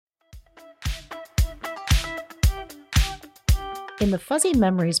In the Fuzzy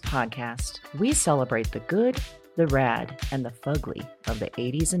Memories podcast, we celebrate the good, the rad, and the fugly of the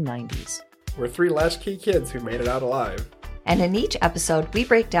 80s and 90s. We're three latchkey kids who made it out alive. And in each episode, we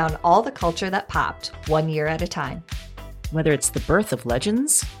break down all the culture that popped, 1 year at a time. Whether it's the birth of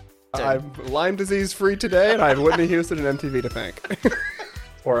legends, I'm Lyme disease free today, and I have Whitney Houston and MTV to thank.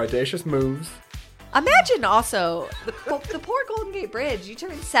 Or audacious moves. Imagine also the poor Golden Gate Bridge. You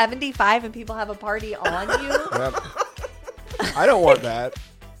turn 75 and people have a party on you. Yep. I don't want that.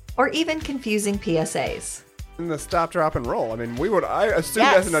 Or even confusing PSAs. And the stop, drop, and roll. I mean, I assumed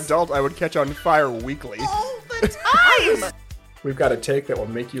Yes. as an adult I would catch on fire weekly. All the time! We've got a take that will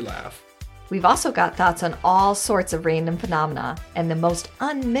make you laugh. We've also got thoughts on all sorts of random phenomena and the most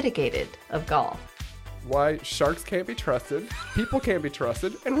unmitigated of golf. Why sharks can't be trusted, people can't be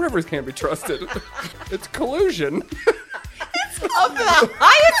trusted, and rivers can't be trusted. It's collusion. Of the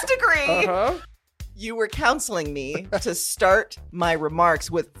highest degree. Uh-huh. You were counseling me to start my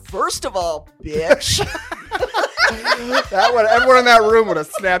remarks with, first of all, bitch. Everyone in that room would have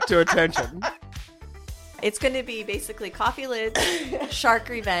snapped to attention. It's going to be basically coffee lids, shark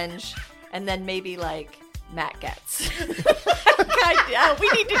revenge, and then maybe like Matt Getz. God, we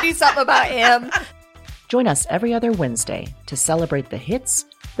need to do something about him. join us every other Wednesday to celebrate the hits,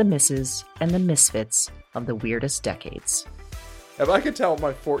 the misses, and the misfits of the weirdest decades. If I could tell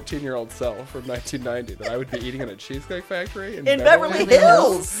my 14-year-old self from 1990 that I would be eating in a Cheesecake Factory in Beverly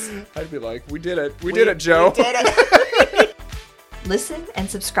Hills. I'd be like, we did it. We did it, Joe. We did it. Listen and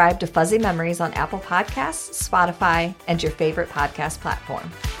subscribe to Fuzzy Memories on Apple Podcasts, Spotify, and your favorite podcast platform.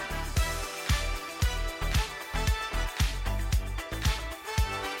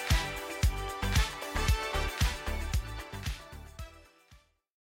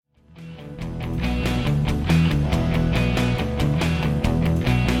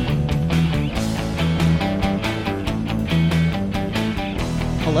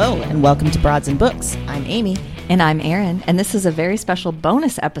 Hello, and welcome to Broads and Books. I'm Amy. And I'm Erin, and this is a very special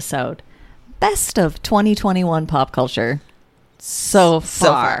bonus episode. Best of 2021 pop culture. So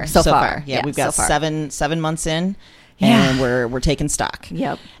far. Yeah, we've got so far. seven months in, Yeah. and we're taking stock.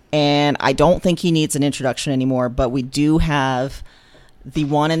 Yep. And I don't think he needs an introduction anymore, but we do have the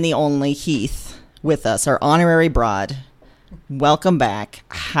one and the only Heath with us, our honorary broad. Welcome back.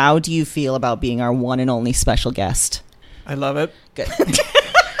 How do you feel about being our one and only special guest? I love it. Good.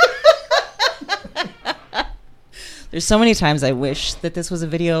 There's so many times I wish that this was a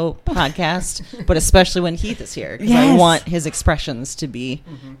video podcast, but especially when Heath is here, because I Yes. want his expressions to be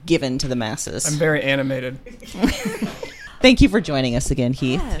given to the masses. I'm very animated. Thank you for joining us again,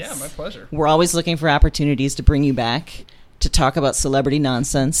 Heath. Yes. Yeah, my pleasure. We're always looking for opportunities to bring you back to talk about celebrity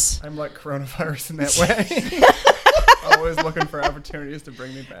nonsense I'm like coronavirus in that way. Always looking for opportunities to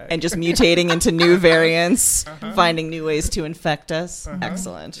bring me back. and just mutating into new variants, finding new ways to infect us.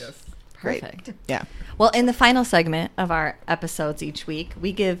 Excellent. Yes. Great. Perfect. Yeah. Well, in the final segment of our episodes each week,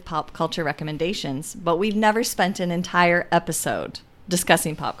 we give pop culture recommendations, but we've never spent an entire episode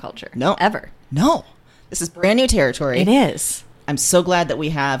discussing pop culture. No. Ever. No. This is brand new territory. It is. I'm so glad that we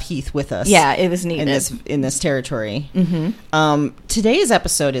have Heath with us. Yeah, it was needed. in this territory. Today's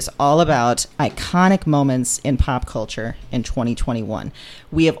episode is all about iconic moments in pop culture in 2021.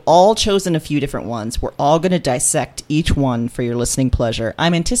 We have all chosen a few different ones. We're all going to dissect each one for your listening pleasure.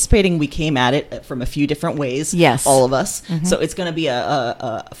 I'm anticipating we came at it from a few different ways. Yes. all of us. So it's going to be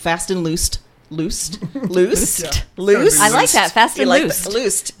a fast and loosed. Loosed? Yeah. Loose? I like that. Fast You and like loose. the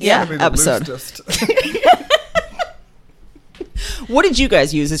loosed? Yeah. Gotta be the Episode. loosest. What did you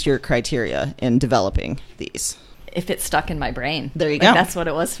guys use as your criteria in developing these? If it stuck in my brain. There you Like, go. That's what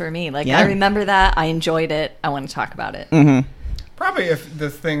it was for me. Like, Yeah. I remember that. I enjoyed it. I want to talk about it. Probably if the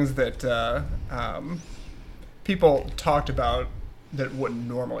things that people talked about that wouldn't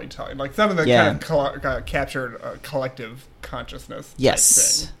normally talk, like some of the Yeah. kind of captured collective consciousness. type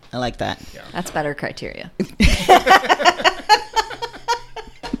Yes. thing. I like that. Yeah. That's better criteria.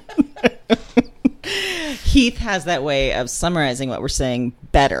 Heath has that way of summarizing what we're saying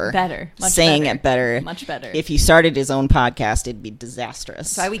better. Better. Much saying better. it better. Much better. If he started his own podcast, it'd be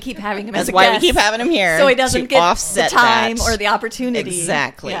disastrous. That's why we keep having him That's as a why guest. we keep having him here. So he doesn't to get offset the time that. or the opportunity.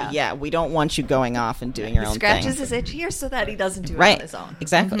 Exactly. Yeah. We don't want you going off and doing your He own scratches thing. his itch here so that he doesn't do it Right. on his own.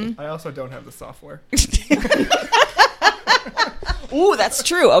 Exactly. I also don't have the software. Ooh, that's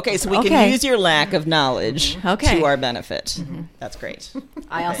true. Okay, so we Okay. can use your lack of knowledge Okay. to our benefit. That's great.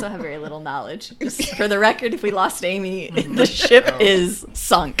 I also have very little knowledge. Just for the record, if we lost Amy, the ship is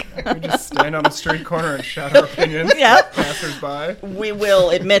sunk. We just stand on the street corner and shout our opinions Yep. at passersby. We will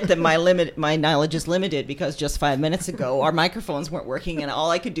admit that my knowledge is limited because just 5 minutes ago our microphones weren't working and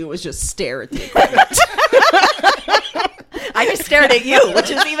all I could do was just stare at the equipment. I just stared at you, which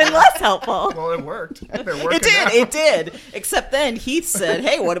is even less helpful. Well, it worked. They're working It did. now. It did. Except then Heath said,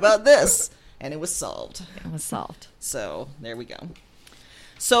 "Hey, what about this?" And it was solved. It was solved. So there we go.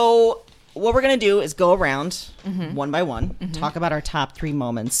 So what we're going to do is go around one by one, talk about our top 3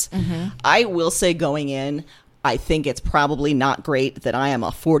 moments. I will say going in, I think it's probably not great that I am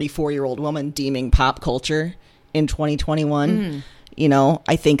a 44-year-old woman deeming pop culture in 2021. You know,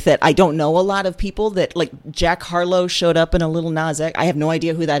 I think that I don't know a lot of people that, like, Jack Harlow showed up in a Lil Nas X. I have no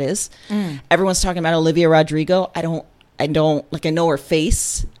idea who that is. Everyone's talking about Olivia Rodrigo. I don't, like, I know her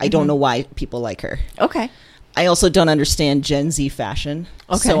face. I don't know why people like her. Okay. I also don't understand Gen Z fashion.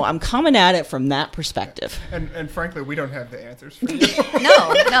 Okay. So I'm coming at it from that perspective. And frankly, we don't have the answers for you.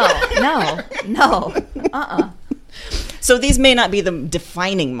 No. So these may not be the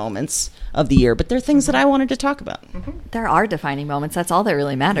defining moments of the year, but they're things that I wanted to talk about. There are defining moments. That's all that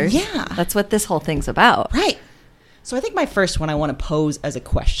really matters. Yeah. That's what this whole thing's about. Right. So I think my first one I want to pose as a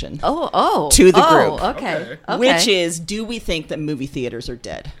question. To the group. Okay. Which is, do we think that movie theaters are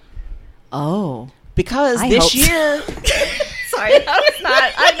dead? Oh. Because I this hope so. year... Sorry, that's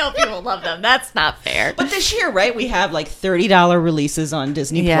not. I know people love them. That's not fair. But this year, right, we have like $30 releases on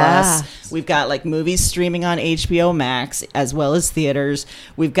Disney Yeah. Plus. We've got like movies streaming on HBO Max as well as theaters.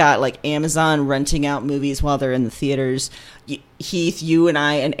 We've got like Amazon renting out movies while they're in the theaters. Heath, you and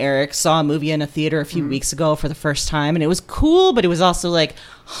I and Eric saw a movie in a theater a few weeks ago for the first time, and it was cool, but it was also like,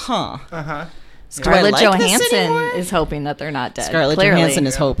 huh. Uh-huh. Scarlett Do I like this Johansson anymore? is hoping that they're not dead. Scarlett clearly. Johansson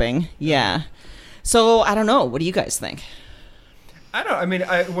is hoping. Yeah. So I don't know. What do you guys think? I mean,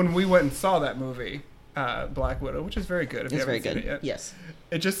 when we went and saw that movie, Black Widow, which is very good if you It's very haven't seen good. it yet. Yes.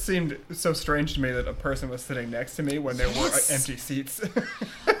 It just seemed so strange to me that a person was sitting next to me when there were empty seats.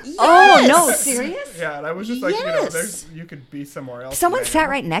 Oh no, serious? Yeah, and I was just like, Yes. you could be somewhere else. Someone today. sat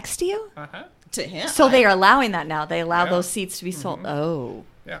right next to you? Uh-huh. To him. So they are allowing that now. They allow Yeah. those seats to be sold. Oh.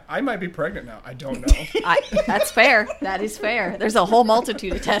 Yeah, I might be pregnant now. I don't know. That's fair. That is fair. There's a whole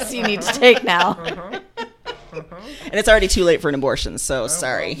multitude of tests you need to take now. And it's already too late for an abortion, so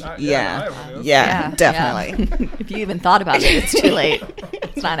sorry. well, not yet. Yeah. I would. Yeah, definitely. Yeah. If you even thought about it, it's too late.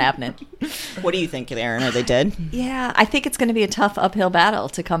 It's not happening. What do you think, Aaron? Are they dead? Yeah, I think it's going to be a tough uphill battle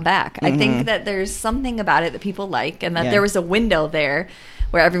to come back. I think that there's something about it that people like, and that Yeah. there was a window there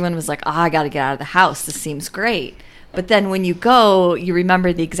where everyone was like, I got to get out of the house. This seems great. But then when you go, you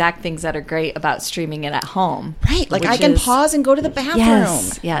remember the exact things that are great about streaming it at home. Right. Like, which I can is- pause and go to the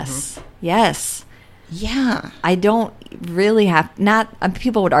bathroom. Yes. Yeah. I don't really have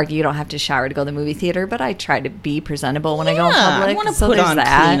people would argue you don't have to shower to go to the movie theater, but I try to be presentable when I go in public. I want to so put there's on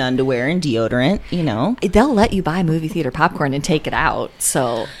that. clean underwear and deodorant, you know. They'll let you buy movie theater popcorn and take it out.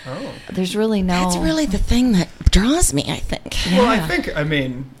 So there's really no. That's really the thing that draws me, I think. Well, I think, I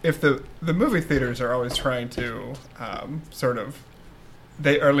mean, if the movie theaters are always trying to sort of,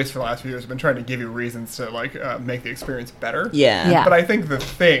 or at least for the last few years, have been trying to give you reasons to like make the experience better. Yeah. But I think the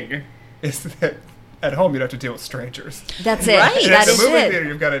thing is that at home you'd have to deal with strangers. That's it. Right. And That at is the movie it. theater,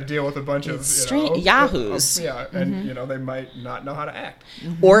 you've got to deal with a bunch of yahoos. Yeah, and they might not know how to act.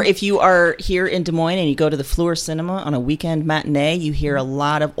 Or if you are here in Des Moines and you go to the Fleur Cinema on a weekend matinee, you hear a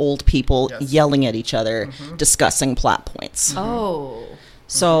lot of old people Yes. yelling at each other, discussing plot points. Oh.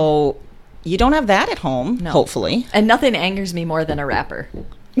 So you don't have that at home, No. hopefully. And nothing angers me more than a rapper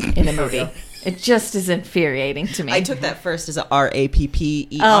in a movie. It just is infuriating to me. I took that first as a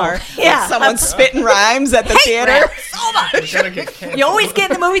R-A-P-P-E-R. Oh, yeah. Like someone spitting rhymes at the theater. rap so much. You're gonna get canceled. You always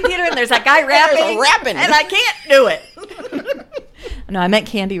get in the movie theater and there's that guy rapping, and I can't do it. No, I meant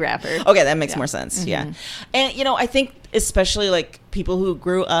Candy Rapper. Okay, that makes more sense. Yeah. And, you know, I think especially like people who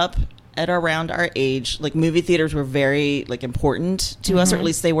grew up at around our age, like movie theaters were very like important to us, or at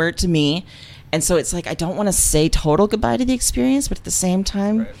least they were to me. And so it's like, I don't want to say total goodbye to the experience, but at the same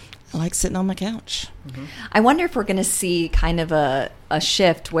time, Right. I like sitting on my couch. I wonder if we're going to see kind of a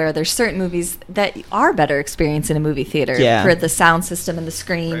shift where there's certain movies that are better experience in a movie theater Yeah. for the sound system and the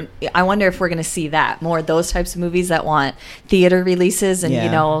screen. I wonder if we're going to see that more, those types of movies that want theater releases and, Yeah.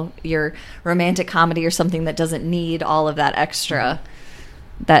 you know, your romantic comedy or something that doesn't need all of that extra,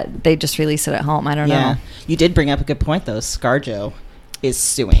 that they just release it at home. I don't know. You did bring up a good point, though. ScarJo is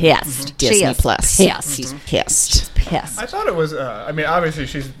suing Pissed. Disney She is Plus. pissed. He's pissed. Pissed. I thought it was. I mean,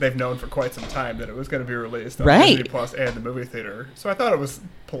 obviously, they've known for quite some time that it was going to be released on Right. Disney Plus and the movie theater. So I thought it was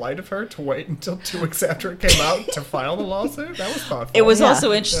polite of her to wait until 2 weeks after it came out to file the lawsuit. That was thoughtful. It was Yeah.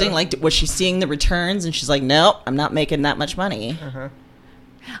 also interesting. Like, was she seeing the returns? And she's like, nope, I'm not making that much money.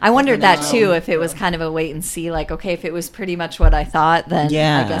 I wondered that too, if it was kind of a wait and see, like, okay, if it was pretty much what I thought, then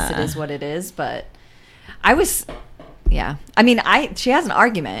Yeah. I guess it is what it is. But I was Yeah. I mean, she has an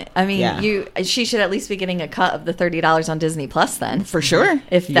argument. I mean, Yeah. she should at least be getting a cut of the $30 on Disney Plus then. For sure.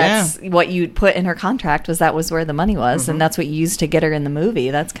 If that's what you put in her contract was where the money was, and that's what you used to get her in the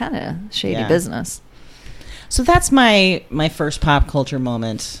movie, that's kind of shady business. So that's my first pop culture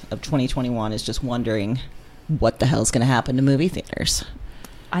moment of 2021 is just wondering what the hell's going to happen to movie theaters.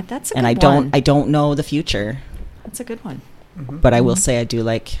 That's a And good one. I don't know the future, That's a good one. but I will say I do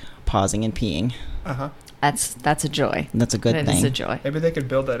like pausing and peeing. That's a joy. That's a good It thing. is a joy. Maybe they could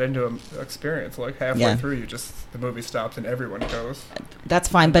build that into an experience. Like halfway Yeah. through, the movie stops and everyone goes. That's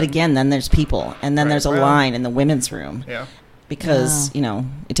fine, but again, then there's people, and then Right, there's a well- line in the women's room Yeah. because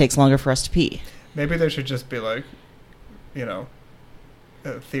it takes longer for us to pee. Maybe there should just be like,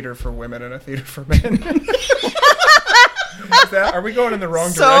 a theater for women and a theater for men. Are we going in the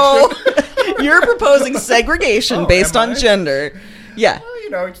wrong direction? You're proposing segregation Oh, based am on I? gender. Yeah.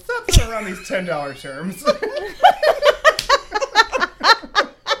 Well, just something around these $10 terms.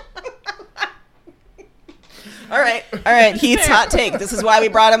 All right. Heath's hot take. This is why we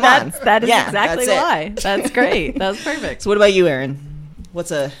brought him on. That is Yeah, exactly that's it. why. That's great. That's perfect. So what about you, Erin?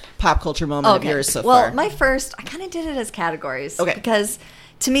 What's a pop culture moment of yours so far? Well, my first, I kind of did it as categories. Okay. Because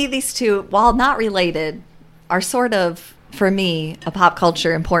to me, these two, while not related, are sort of, for me, a pop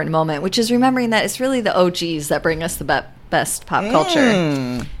culture important moment, which is remembering that it's really the OGs that bring us the best pop culture.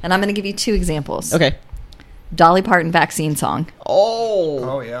 And I'm going to give you two examples. Okay. Dolly Parton vaccine song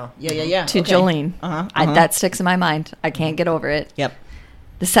Oh, yeah. Yeah. to Okay. Jolene. Uh-huh. That sticks in my mind. I can't get over it. Yep.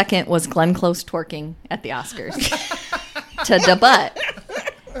 The second was Glenn Close twerking at the Oscars to Da Butt.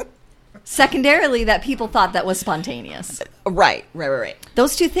 Secondarily, that people thought that was spontaneous. Right.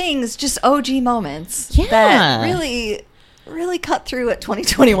 Those two things, just OG moments Yeah. that really cut through what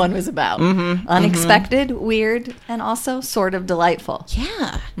 2021 was about. Unexpected, weird, and also sort of delightful.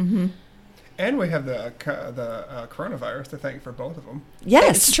 Yeah. And we have the coronavirus to thank for both of them.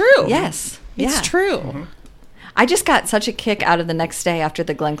 Yes. It's true. Yes. It's Yeah. true. I just got such a kick out of the next day after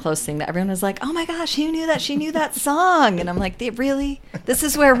the Glenn Close thing that everyone was like, oh my gosh, who knew that she knew that song? And I'm like, really? This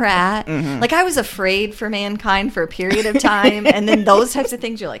is where we're at? Like, I was afraid for mankind for a period of time. And then those types of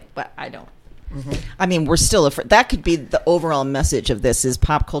things, you're like, but I don't. I mean, we're still afraid. That could be the overall message of this is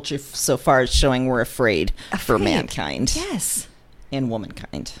pop culture so far is showing we're afraid for Afraid. mankind Yes. and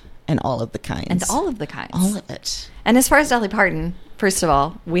womankind and all of the kinds. And all of the kinds. All of it. And as far as Dolly Parton, first of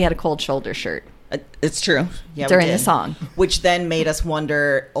all, we had a cold shoulder shirt It's true. Yeah, we during did. the song. Which then made us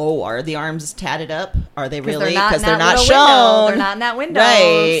wonder, are the arms tatted up? Are they really? Because they're in that not little shown. window. They're not in that window.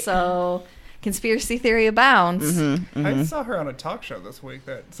 Right. So conspiracy theory abounds. I saw her on a talk show this week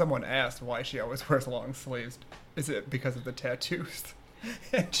that someone asked why she always wears long sleeves. Is it because of the tattoos?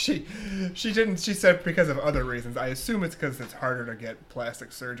 And she didn't. She said because of other reasons. I assume it's because it's harder to get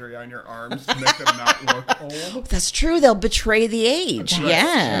plastic surgery on your arms to make them not look old. That's true. They'll betray the age. That's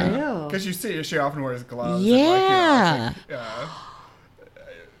Yeah. true. Because you see, she often wears gloves. Yeah. And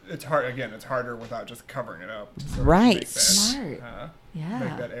it's hard. Again, it's harder without just covering it up. To sort of Right. make that, Smart. Make Make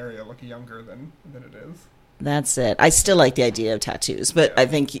Yeah. that area look younger than it is. That's it. I still like the idea of tattoos, but Yeah. I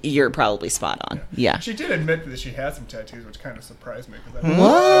think you're probably spot on. Yeah. She did admit that she had some tattoos, which kind of surprised me because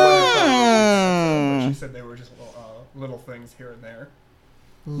she said they were just little things here and there.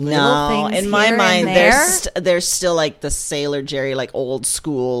 No, things in my here mind, and there? there's still like the Sailor Jerry, like old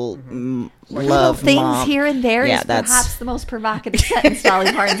school Little love things mom. here and there Yeah, is that's- perhaps the most provocative sentence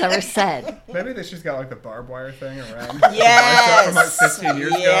Dolly Parton's ever said. Maybe that she's got like the barbed wire thing around. Yes. From like 15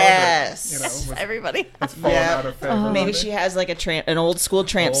 years Yes. ago. That, Everybody it's fallen Yeah. out of favor. Maybe she has like an old school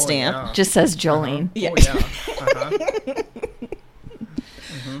tramp stamp. Yeah. just says Jolene. Yeah. Oh, yeah. Uh-huh.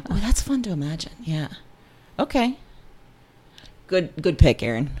 Oh, that's fun to imagine. Yeah. Okay. Good pick,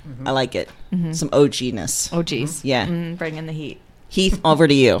 Aaron. I like it. Some OG-ness. Oh, geez. Yeah. Bringing the heat. Heath, over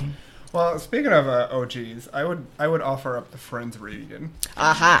to you. Well, speaking of OGs, I would offer up the Friends reunion.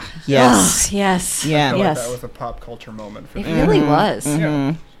 Aha. Yes. Oh, yes. Yeah. I feel Yes. like that was a pop culture moment for It me. really was.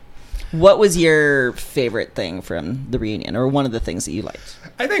 Yeah. What was your favorite thing from the reunion, or one of the things that you liked?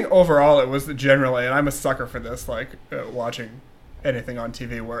 I think overall it was generally, and I'm a sucker for this, like watching anything on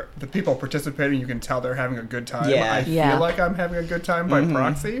TV where the people participating, you can tell they're having a good time. Yeah. I Yeah. feel like I'm having a good time by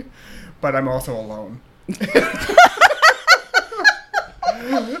proxy, but I'm also alone.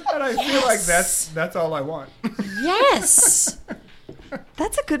 And I feel like that's all I want. Yes.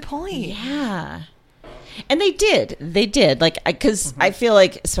 That's a good point. Yeah. And they did. Like, because I feel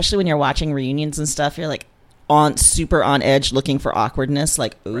like, especially when you're watching reunions and stuff, you're like, super on edge, looking for awkwardness.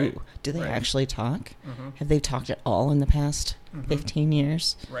 Like, ooh, Right. do they Right. actually talk? Mm-hmm. Have they talked at all in the past 15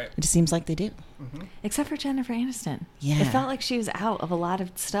 years? Right. It just seems like they do. Except for Jennifer Aniston. Yeah. It felt like she was out of a lot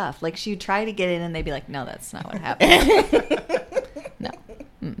of stuff. Like she'd try to get in and they'd be like, no, that's not what happened. No.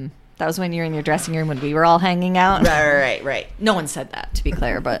 Mm-mm. That was when you were in your dressing room when we were all hanging out. Right. No one said that, to be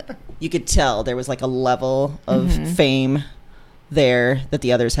clear, but You could tell there was like a level of fame there that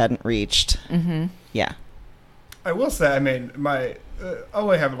the others hadn't reached. mm-hmm. Yeah. I will say, I mean, I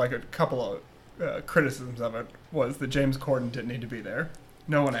only have like a couple of criticisms of it was that James Corden didn't need to be there.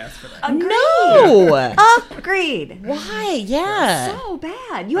 No one asked for that. Agreed. No. Agreed. Why? Yeah. So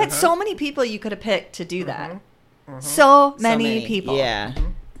bad. You had so many people you could have picked to do that. Mm-hmm. So So many people. Yeah.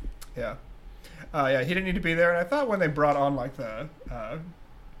 Yeah. Yeah, he didn't need to be there. And I thought when they brought on like the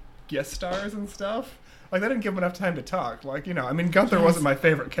guest stars and stuff, like they didn't give him enough time to talk. Like, you know, I mean, Gunther wasn't my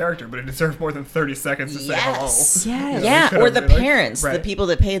favorite character, but he deserved more than 30 seconds to say hello. Yes. You know, Yeah, he could or have the been like- parents, the right. people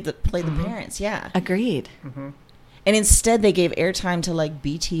that played the parents. Yeah. Agreed. And instead, they gave airtime to like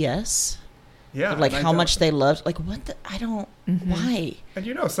BTS. Yeah. Like and I how don't- much they loved. Like what? I don't. Why? And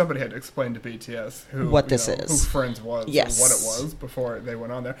you know, somebody had to explain to BTS who What you this know, is. who Friends was, Yes. or what it was before they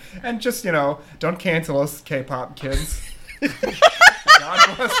went on there, and just you know, don't cancel us, K-pop kids.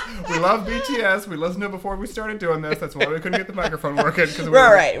 God bless. We love BTS. We listened to it before we started doing this. That's why we couldn't get the microphone working because we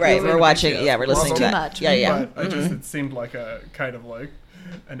Right. were We're watching. BTS. Yeah, we're listening Love to them. Too that. much. Yeah. But it seemed like a kind of like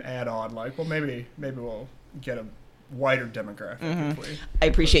an add-on. Like, well, maybe we'll get a wider demographic. If we I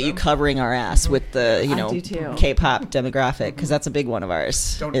appreciate put you them. covering our ass with the I do too. K-pop demographic because that's a big one of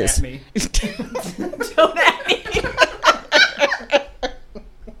ours. Don't is- at me. Don't at me.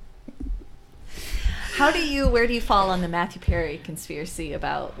 Where do you fall on the Matthew Perry conspiracy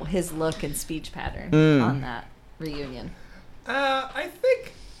about his look and speech pattern on that reunion? I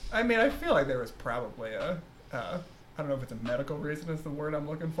feel like there was probably a, I don't know if it's a medical reason is the word I'm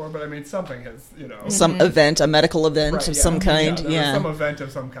looking for, but I mean, something has, you know. Some event, a medical event Right, of yeah. some kind. There was Yeah. some event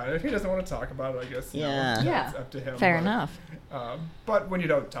of some kind. If he doesn't want to talk about it, I guess, you Yeah. know, Yeah. it's up to him. Fair but, enough. But when you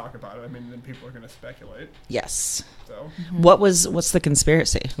don't talk about it, I mean, then people are going to speculate. Yes. So, What's the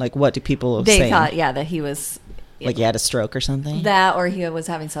conspiracy? Like, what do people They say? thought, that he was Like he had a stroke or something? that, or he was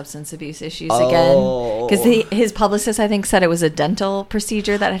having substance abuse issues Oh. again. Because his publicist, I think, said it was a dental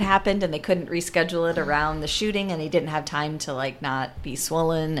procedure that had happened, and they couldn't reschedule it around the shooting, and he didn't have time to like not be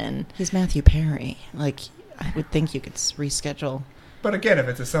swollen. And He's Matthew Perry. Like, I would think you could reschedule. but again, if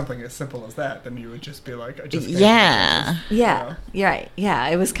it's something as simple as that, then you would just be like, I just can't Yeah. yeah, you're right. Yeah,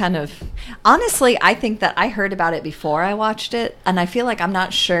 it was kind of. Honestly, I think that I heard about it before I watched it, and I feel like I'm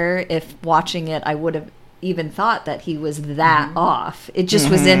not sure if watching it I would have even thought that he was that off. It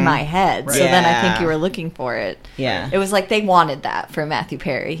just was in my head. Right. So then I think Yeah. you were looking for it. Yeah. It was like they wanted that for Matthew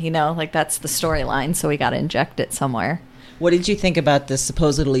Perry, you know, like that's the storyline, so we got to inject it somewhere. What did you think about this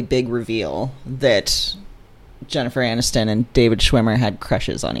supposedly big reveal that Jennifer Aniston and David Schwimmer had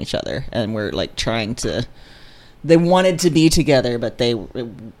crushes on each other and were like trying to? They wanted to be together, but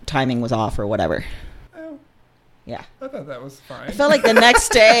timing was off or whatever. Oh, Yeah. I thought that was fine. I felt like the next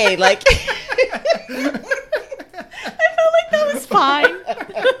day, like That was fine.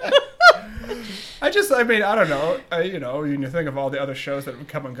 I mean, I don't know. You know, you think of all the other shows that have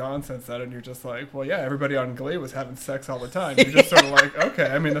come and gone since then, and you're just like, well, yeah, everybody on Glee was having sex all the time. You're just sort of like, okay.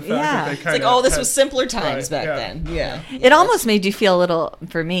 I mean, the fact Yeah. that they It's kind it's of like, oh, this was simpler times back yeah. then. Yeah. It almost made you feel a little,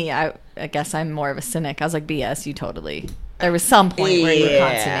 for me, I guess I'm more of a cynic. I was like, BS, you totally. There was some point where you Yeah.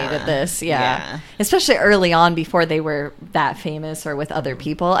 consummated this. Yeah. Yeah. Especially early on before they were that famous or with other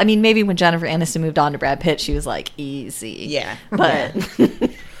people. I mean, maybe when Jennifer Aniston moved on to Brad Pitt, she was like, easy. Yeah. But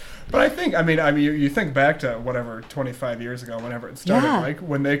But I think, I mean, you think back to whatever 25 years ago, whenever it started, Yeah. like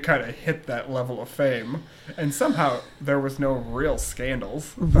when they kind of hit that level of fame, and somehow there was no real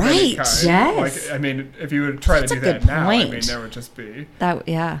scandals, of any Right. kind. Yes. Like, I mean, if you would try That's to a do that good now, I mean, point. there would just be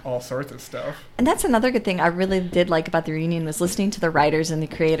yeah. all sorts of stuff. And that's another good thing I really did like about the reunion was listening to the writers and the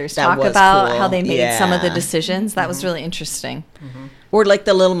creators That talk was about cool. how they made some of the Yeah. decisions. That was really interesting. Or like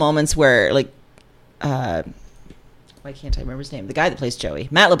the little moments where like why can't I remember his name? The guy that plays Joey,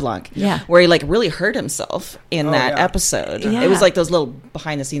 Matt LeBlanc. Yeah. Where he like really hurt himself in Oh, that yeah. episode. Yeah. It was like those little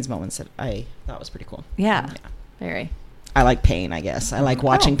behind the scenes moments that I thought was pretty cool. Yeah. Very. I like pain, I guess. I like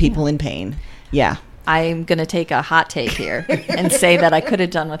watching people in pain. Yeah. I'm going to take a hot take here and say that I could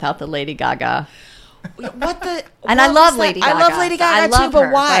have done without the Lady Gaga What the? And what I love was that? Lady Gaga. I love Lady Gaga I love too, but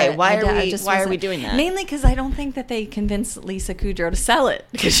her, why? but Why I are we? just Why are we wasn't- doing that? Mainly because I don't think that they convinced Lisa Kudrow to sell it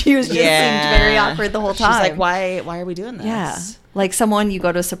because she was just Yeah. seemed very awkward the whole time. She's like, why are we doing this? Yeah. Like someone, you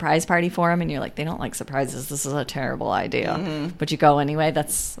go to a surprise party for them and you're like, they don't like surprises. This is a terrible idea. Mm-hmm. But you go anyway.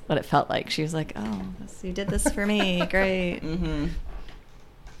 That's what it felt like. She was like, oh, you did this for me. Great. Mm-hmm.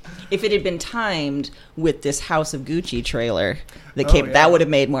 If it had been timed with this House of Gucci trailer that came, yeah. that would have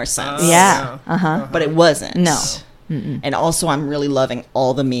made more sense. Yeah. Uh-huh. But it wasn't. No. And also, I'm really loving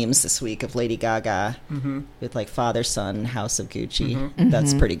all the memes this week of Lady Gaga Mm-hmm. with like father, son, House of Gucci. Mm-hmm.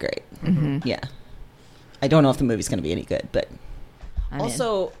 That's pretty great. Yeah. I don't know if the movie's going to be any good, but I'm in.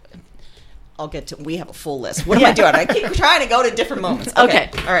 also, I'll get to. We have a full list. What am I doing? I keep trying to go to different moments. Okay.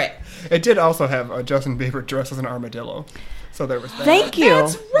 All right. It did also have Justin Bieber dressed as an armadillo. So there was that. Thank you.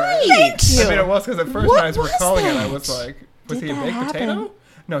 That's right. Thank you. I mean, it was because at first What when I was was recalling it, I that? was like, was Did he a that baked happen? potato?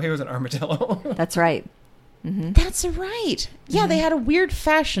 No, he was an armadillo. That's right. That's right. Yeah, they had a weird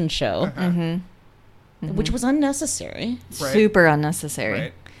fashion show, which was unnecessary. Right. Super unnecessary.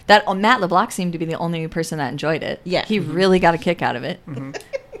 Right. That Matt LeBlanc seemed to be the only person that enjoyed it. Yeah. He really got a kick out of it.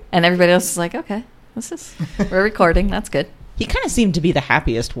 And everybody else was like, okay, we're recording. That's good. He kind of seemed to be the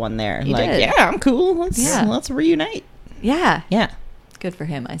happiest one there. He like, did. yeah, I'm cool. Yeah. Let's reunite. Yeah. Yeah. Good for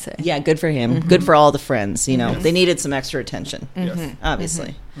him, I say. Yeah, good for him. Good for all the friends. You know, they needed some extra attention, Yes.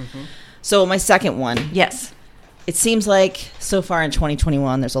 obviously. So my second one, Yes. it seems like so far in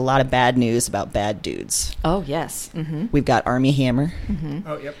 2021, there's a lot of bad news about bad dudes. Oh, yes. Mm-hmm. We've got Armie Hammer.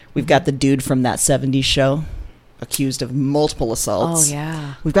 Oh, yep. We've got the dude from That 70s Show, accused of multiple Oh, assaults.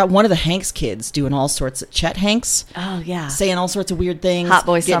 yeah. We've got one of the Hanks kids doing all sorts of Chet Hanks. Oh, yeah. Saying all sorts of weird things. Hot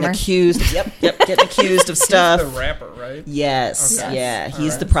Boy getting Summer. accused. Getting accused of The stuff. rapper, right? Yes, Okay. yeah. All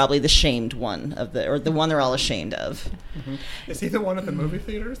He's right. probably the shamed one of the, or the one they're all ashamed of. Is he the one at the movie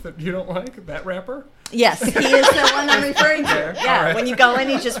theaters that you don't like? That rapper? Yes, he is the one I'm referring to. Okay. Yeah, All right. when you go in,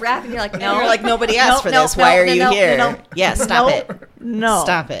 he's just rapping. You're like, no. You're like, nobody asked No, for no, this. no, Why are no, you no, here? no, no. Yeah, stop No. it. No.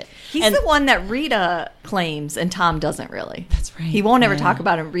 Stop it. He's And- the one that Rita claims and Tom doesn't really. That's right. He won't ever Yeah. talk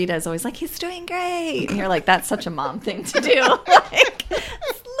about him. Rita is always like, he's doing great. And you're like, that's such a mom thing to do. Like, we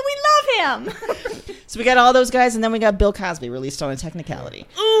love him. So we got all those guys, and then we got Bill Cosby released on a technicality.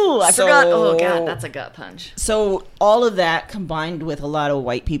 Ooh, I So- forgot. Oh, God, that's a gut punch. So all of that combined with a lot of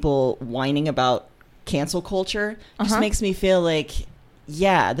white people whining about cancel culture just makes me feel like,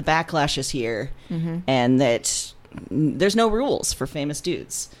 yeah, the backlash is here, and that there's no rules for famous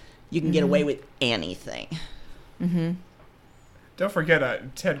dudes. You can get away with anything. Don't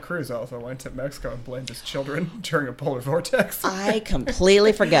forget, Ted Cruz also went to Mexico and blamed his children during a polar vortex. I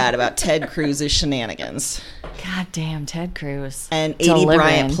completely forgot about Ted Cruz's shenanigans. God damn, Ted Cruz. And Edie Delivering.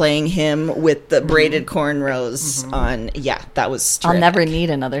 Bryant playing him with the braided cornrows on. Yeah, that was I'll terrific. never need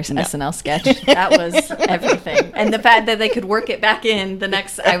another SNL sketch. That was everything. And the fact that they could work it back in the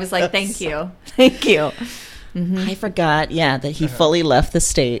next, I was like, thank you. Thank you. I forgot, yeah, that he fully left the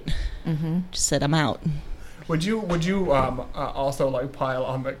state. Just said, I'm out. Would you also like pile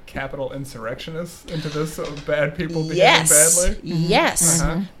on the Capitol insurrectionists into this bad people behaving Yes. badly? Yes.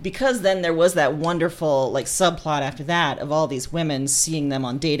 Uh-huh. Because then there was that wonderful like subplot after that of all these women seeing them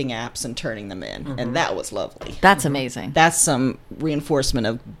on dating apps and turning them in. And that was lovely. That's amazing. That's some reinforcement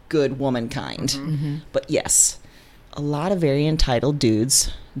of good womankind. But yes, a lot of very entitled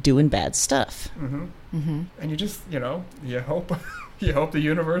dudes doing bad stuff. And you just, you hope you hope the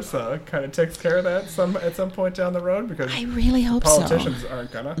universe kind of takes care of that at some point down the road, because I really hope politicians so.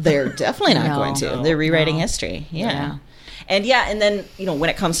 aren't gonna. They're definitely not No. going to. No. They're rewriting No. history. Yeah. And then, when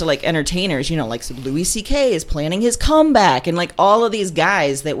it comes to like entertainers, like so Louis C.K. is planning his comeback, and like all of these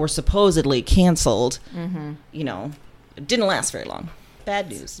guys that were supposedly canceled, it didn't last very long. Bad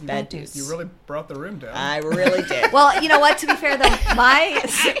news. Bad news. You really brought the room down. I really did. Well, you know what? To be fair, though, my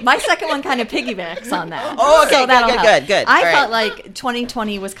second one kind of piggybacks on that. Oh, okay, that'll good, help. good. I All felt right. like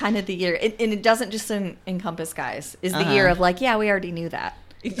 2020 was kind of the year, and it doesn't just encompass guys. Is the year of like, yeah, we already knew that.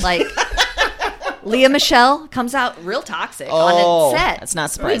 Like, Leah Michelle comes out real toxic on a set. That's not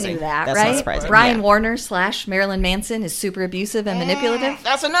surprising. We knew that, That's right? not surprising. Brian Yeah. Warner / Marilyn Manson is super abusive and manipulative.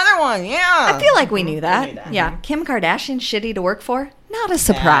 That's another one. Yeah. I feel like we knew that. knew that. Yeah. Kim Kardashian, shitty to work for. Not a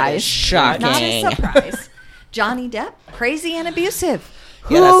surprise. shocking. Not a surprise. Johnny Depp, crazy and abusive.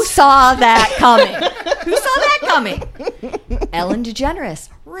 Yeah, Who that's- saw that coming? Who saw that coming? Ellen DeGeneres,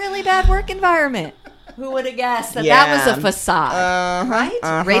 really bad work environment. Who would have guessed that that was a facade?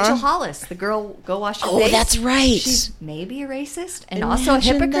 Right? Rachel Hollis, the girl, Go Wash Your Face. Oh, that's right. She's maybe a racist and also a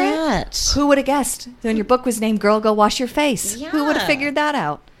Imagine hypocrite. that. Who would have guessed when your book was named Girl, Go Wash Your Face? Who would have Yeah. figured that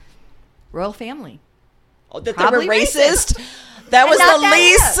out? Royal family. Oh, that they Probably were racist. That was not the that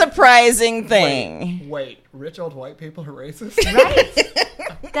least hip. surprising thing. Wait, rich old white people are racist?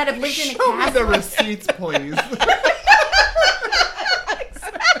 Right. That have lived in a Show me the castle. receipts, please.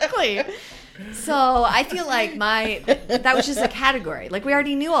 Exactly. So I feel like that was just a category. Like we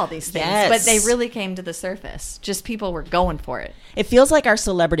already knew all these things, Yes. but they really came to the surface. Just people were going for it. It feels like our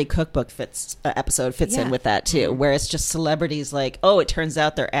celebrity cookbook episode fits Yeah. in with that too, where it's just celebrities like, oh, it turns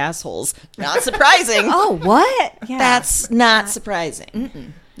out they're assholes. Not surprising. Oh, what? Yeah. That's not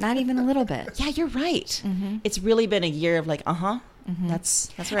surprising. Not even a little bit. Yeah, you're right. It's really been a year of like, that's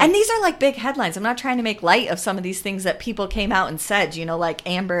right. And these are like big headlines. I'm not trying to make light of some of these things that people came out and said, like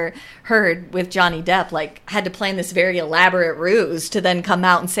Amber Heard with Johnny Depp, like had to plan this very elaborate ruse to then come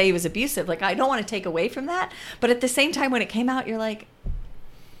out and say he was abusive. Like, I don't want to take away from that. But at the same time, when it came out, you're like,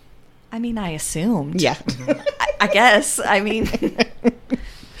 I mean, I assumed. yeah. I guess. I mean,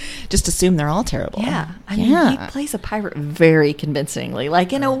 Just assume they're all terrible. yeah. I mean, Yeah. he plays a pirate very convincingly,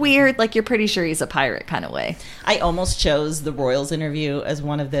 like in a weird, like you're pretty sure he's a pirate kind of way. I almost chose the Royals interview as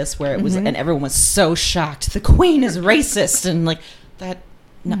one of this, where it was, and everyone was so shocked. The Queen is racist, and like that.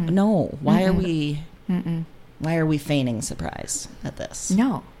 No, why are we? Why are we feigning surprise at this?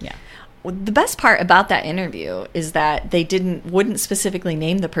 No. Yeah. Well, the best part about that interview is that they wouldn't specifically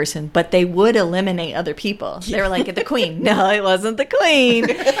name the person, but they would eliminate other people. They were like, the Queen. No, it wasn't the Queen.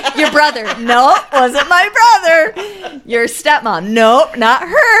 Your brother. No, it wasn't my brother. Your stepmom. Nope, not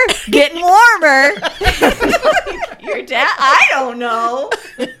her. Getting warmer. Your dad. I don't know.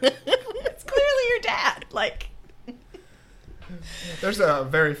 It's clearly your dad. Like, There's a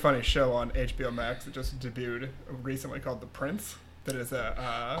very funny show on HBO Max that just debuted recently called The Prince. That is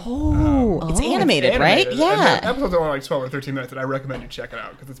It's animated, right? And Yeah. the episodes are only like 12 or 13 minutes, and I recommend you check it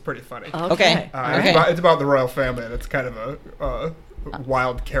out because it's pretty funny. Okay. All It's, right. it's about the royal family, and it's kind of a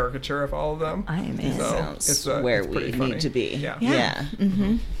wild caricature of all of them. I am in. So Sounds it's where it's we pretty funny. need to be. Yeah. Yeah.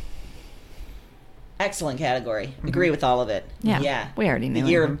 Excellent category. Agree with all of it. Yeah. Yeah. We already knew The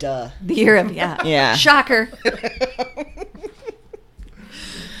year it. of duh. The year of, yeah. Yeah. Shocker.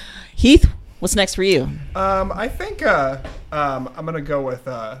 Heath, what's next for you? I think I'm gonna go with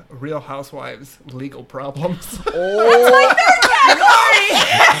Real Housewives legal problems.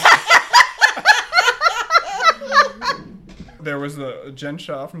 There was a Jen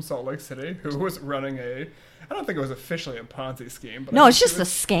Shaw from Salt Lake City who was running I don't think it was officially a Ponzi scheme. But I No, think it's she just a was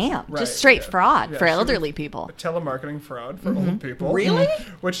scam. Right, Just straight yeah. fraud Yeah, for she was elderly people. a telemarketing fraud for old people. Really?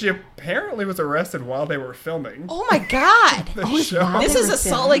 Which she apparently was arrested while they were filming Oh my God. the show. wow. This They is were a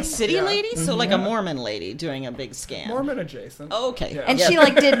Salt Lake City Yeah. lady? So like a Mormon lady doing a big scam. Mormon adjacent. Oh, okay. Yeah. And Yeah. she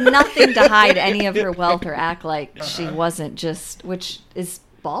like did nothing to hide any of her wealth or act like she wasn't just, which is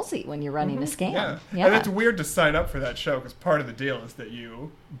ballsy when you're running a scam. Yeah. And it's weird to sign up for that show because part of the deal is that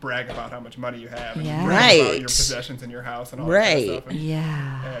you brag about how much money you have and Yeah. you brag about Right. your possessions in your house and all that kind Right. of stuff. And,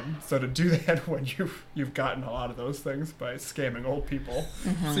 Yeah. and so to do that when you've gotten a lot of those things by scamming old people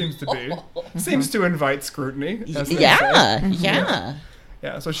seems to invite scrutiny. As they say. Yeah. Yeah.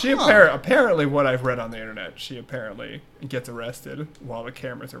 Yeah, so she apparently, what I've read on the internet, she apparently gets arrested while the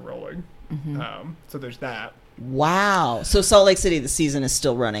cameras are rolling. So there's that. Wow. So Salt Lake City, the season is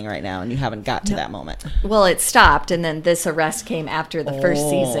still running right now, and you haven't got to that moment. Well, it stopped, and then this arrest came after the first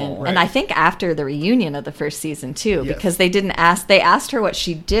season, right. and I think after the reunion of the first season too, Yes. because they asked her what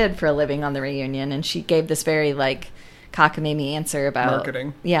she did for a living on the reunion, and she gave this very like cockamamie answer about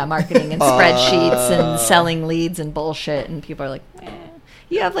Marketing. Yeah, marketing and spreadsheets and selling leads and bullshit, and people are like,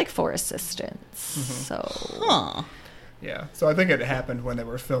 you have like 4 assistants, so Huh. Yeah, so I think it happened when they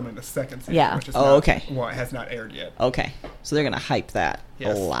were filming the second season, Yeah. which is Oh, not, okay. well, it has not aired yet. Okay. So they're going to hype that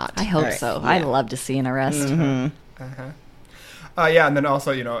Yes. a lot. I hope All right. so. Yeah. I'd love to see an arrest. Yeah, and then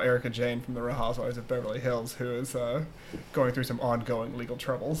also, Erica Jane from the Real Housewives of Beverly Hills, who is going through some ongoing legal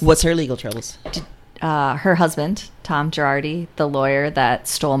troubles. What's her legal troubles? Her husband, Tom Girardi, the lawyer that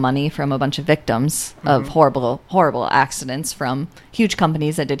stole money from a bunch of victims of horrible, horrible accidents from huge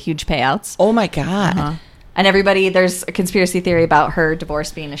companies that did huge payouts. Oh my God. And everybody, there's a conspiracy theory about her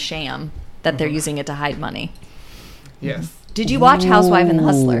divorce being a sham, that they're using it to hide money. Yes. Did you watch Housewife and the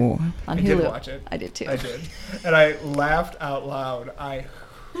Hustler Ooh. on I Hulu? did watch it. I did too. I did. And I laughed out loud. I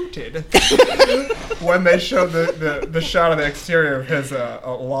hooted when they showed the shot of the exterior of his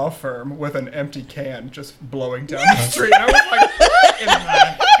law firm with an empty can just blowing down the street. And I was like, what in the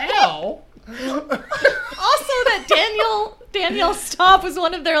hell? Also, that Danielle Staub was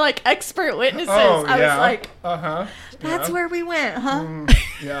one of their like expert witnesses. Oh, I yeah. was like, Uh-huh. that's where we went, huh?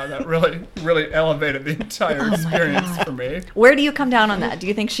 Yeah, that really elevated the entire experience for me. Where do you come down on that? Do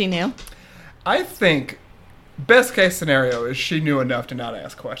you think she knew? I think best case scenario is she knew enough to not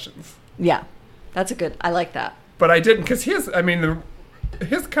ask questions. Yeah, that's I like that. but I didn't because his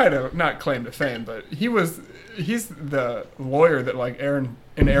his kind of not claim to fame, but he's the lawyer that like Aaron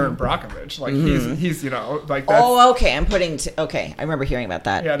Brockovich, like he's you know like that's, okay. I remember hearing about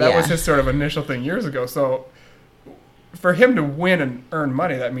that. Yeah, that was his sort of initial thing years ago. So for him to win and earn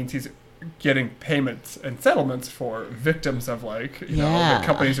money, that means he's getting payments and settlements for victims of like you know that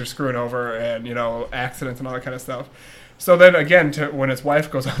companies are screwing over and you know accidents and all that kind of stuff. So then again, when his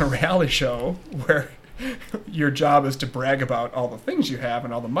wife goes on a reality show where your job is to brag about all the things you have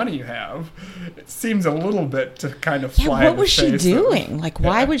and all the money you have, it seems a little bit to kind of fly. What was she doing? Like,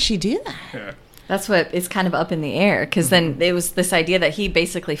 why would she do that? Yeah. That's what is kind of up in the air because then it was this idea that he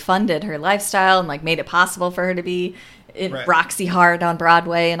basically funded her lifestyle and like made it possible for her to be Roxy Hart on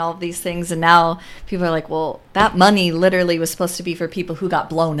Broadway and all of these things, and now people are like, well, that money literally was supposed to be for people who got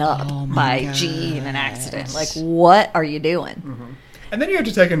blown up by GE in an accident. Like, what are you doing? Mm-hmm. And then you have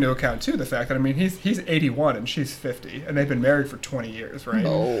to take into account too the fact that he's 81 and she's 50, and they've been married for 20 years, right?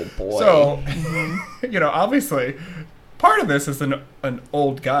 Oh boy! So you know, obviously, part of this is an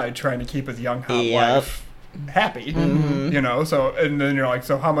old guy trying to keep his young hot wife happy, you know. So and then you're like,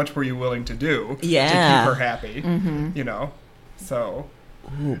 so how much were you willing to do to keep her happy, you know? So.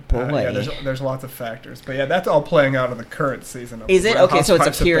 Oh boy! Yeah, there's lots of factors, but yeah, that's all playing out in the current season. Is it okay? So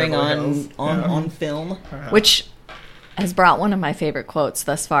it's appearing on film, which has brought one of my favorite quotes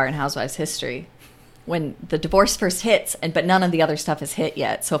thus far in Housewives history. When the divorce first hits, but none of the other stuff has hit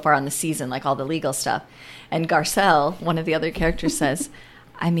yet so far on the season, like all the legal stuff. And Garcelle, one of the other characters, says,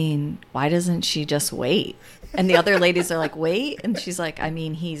 I mean, why doesn't she just wait? And the other ladies are like, wait? And she's like, I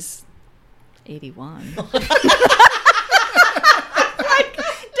mean, he's 81.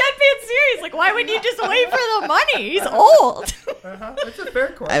 Like, why would you just wait for the money? He's old. It's a fair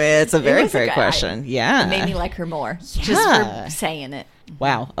question. I mean, it's a very fair question. Yeah. It made me like her more just for saying it.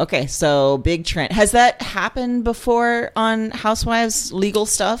 Wow. Okay. So big trend. Has that happened before on Housewives legal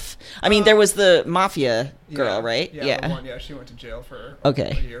stuff? I mean, there was the mafia girl, right? Yeah. The one, she went to jail for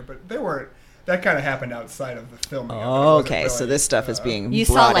a year, but they weren't. That kind of happened outside of the filming. Okay, so this stuff is being you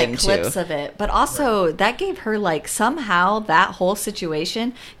brought saw like into. clips of it, but also that gave her like somehow that whole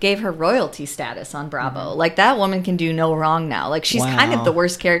situation gave her royalty status on Bravo. Like that woman can do no wrong now. Like she's kind of the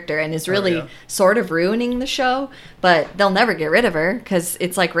worst character and is really sort of ruining the show, but they'll never get rid of her because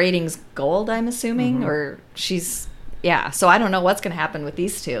it's like ratings gold, I'm assuming, or she's So I don't know what's going to happen with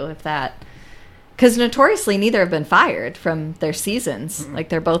these two if that. Because notoriously, neither have been fired from their seasons. Like,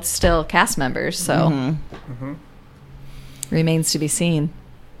 they're both still cast members, so remains to be seen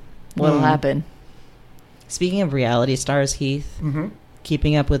what'll happen. Speaking of reality stars, Heath,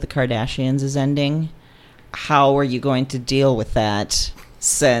 Keeping Up with the Kardashians is ending. How are you going to deal with that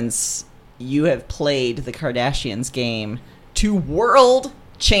since you have played the Kardashians game to world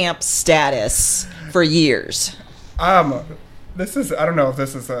champ status for years? This is, I don't know if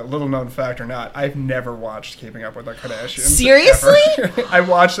this is a little known fact or not. I've never watched Keeping Up with the Kardashians. Seriously?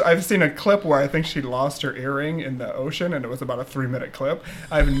 I've seen a clip where I think she lost her earring in the ocean and it was about a 3-minute clip.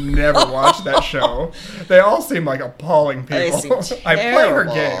 I've never watched that show. They all seem like appalling people. I play her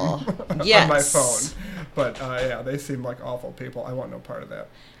game on my phone. But they seem like awful people. I want no part of that.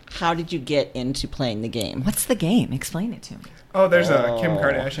 How did you get into playing the game? What's the game? Explain it to me. Oh, there's a Kim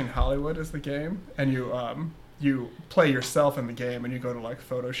Kardashian Hollywood is the game. And you play yourself in the game, and you go to like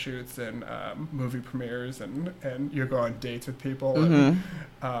photo shoots and movie premieres, and you go on dates with people. And,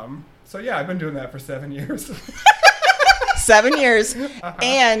 so yeah, I've been doing that for 7 years. 7 years,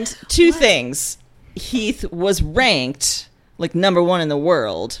 and two things: Heath was ranked like #1 in the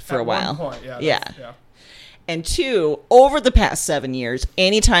world for a while. At one point, yeah. And two, over the past 7 years,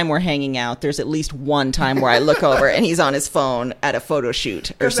 anytime we're hanging out, there's at least one time where I look over and he's on his phone at a photo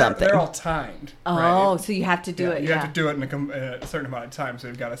shoot or something. They're all timed. Oh, right? So you have to do it. You have to do it in a certain amount of time, so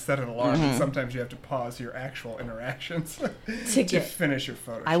you've got to set an alarm. And sometimes you have to pause your actual interactions to finish your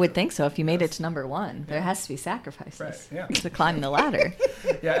photo shoot. I would think so. If you made it to #1, there has to be sacrifices to climb the ladder.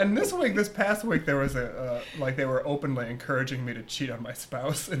 Yeah, and this past week, there was they were openly encouraging me to cheat on my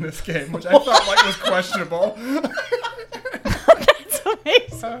spouse in this game, which I thought was questionable. That's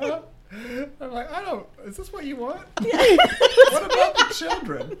amazing. I'm like, is this what you want? What about the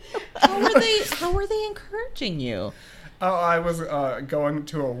children? How were they encouraging you? Oh, I was going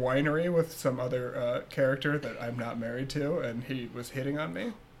to a winery with some other character that I'm not married to, and he was hitting on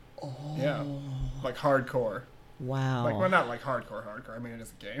me. Oh. Yeah. Like hardcore. Wow. Like, well, not like hardcore. I mean, it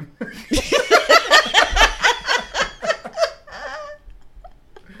is a game.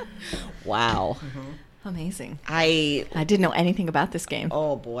 Wow. Amazing. I didn't know anything about this game.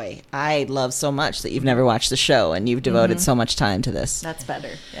 Oh boy, I love so much that you've never watched the show and you've devoted so much time to this. That's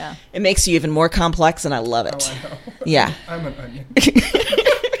better. Yeah. It makes you even more complex, and I love it. Oh, I know. Yeah. I'm an onion.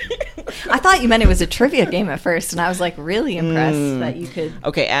 I thought you meant it was a trivia game at first, and I was like really impressed that you could.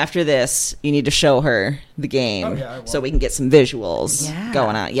 Okay, after this, you need to show her the game Oh, yeah, I will. so we can get some visuals Yeah.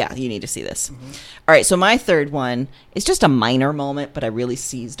 going on. Yeah, you need to see this. All right, so my third one is just a minor moment, but I really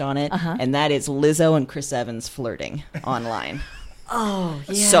seized on it, and that is Lizzo and Chris Evans flirting online. Oh,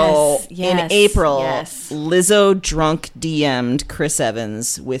 yes. So in yes, April, yes. Lizzo drunk DM'd Chris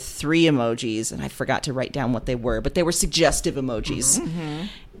Evans with 3 emojis, and I forgot to write down what they were, but they were suggestive emojis.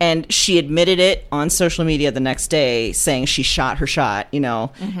 And she admitted it on social media the next day, saying she shot her shot,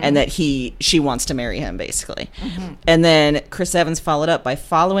 and that she wants to marry him, basically. And then Chris Evans followed up by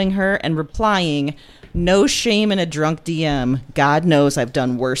following her and replying, "No shame in a drunk DM. God knows I've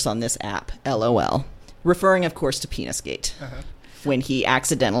done worse on this app. LOL." Referring, of course, to Penisgate. When he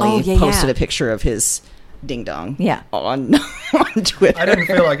accidentally posted a picture of his ding dong on Twitter. I didn't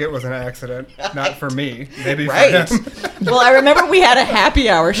feel like it was an accident. Not for me. Maybe Right. for him. Well, I remember we had a happy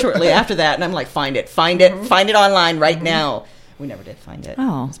hour shortly after that, and I'm like, find it online right now. We never did find it.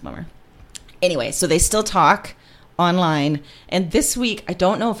 Oh. It's a bummer. Anyway, so they still talk online, and this week, I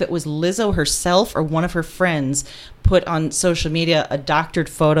don't know if it was Lizzo herself or one of her friends put on social media a doctored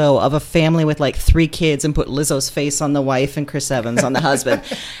photo of a family with like 3 kids and put Lizzo's face on the wife and Chris Evans on the husband.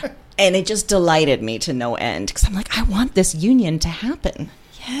 And it just delighted me to no end, because I'm like, I want this union to happen.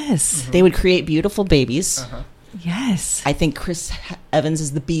 Yes. They would create beautiful babies. Yes. I think Chris Evans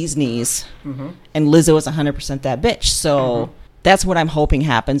is the bee's knees, and Lizzo is 100% that bitch. So that's what I'm hoping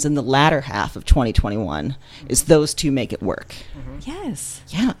happens in the latter half of 2021, is those two make it work. Yes.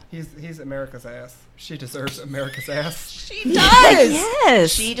 Yeah. He's America's ass. She deserves America's ass. She does.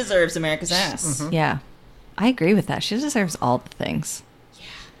 Yes. She deserves America's ass. Yeah. I agree with that. She deserves all the things.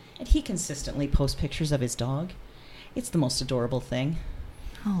 And he consistently posts pictures of his dog. It's the most adorable thing.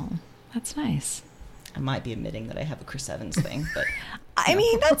 Oh, that's nice. I might be admitting that I have a Chris Evans thing, but I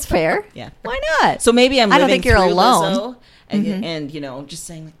mean, that's fair. Yeah. Why not? so maybe I'm I living don't think you're through alone. Lizzo and just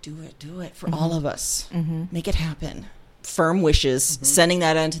saying like, do it for all of us. Make it happen. Firm wishes, sending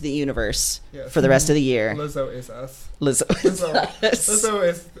that out into the universe Yes. for the rest of the year. Lizzo is us. Lizzo. Lizzo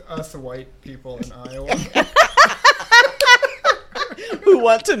is us white people in Iowa. Who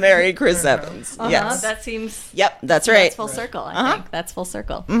want to marry Chris Evans. Yes. That seems. Yep, that's right. That's full circle, I think. That's full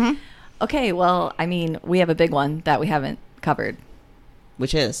circle. Okay, well, I mean, we have a big one that we haven't covered.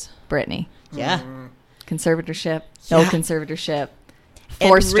 Which is? Brittany. Yeah. Conservatorship, no Yeah. conservatorship. And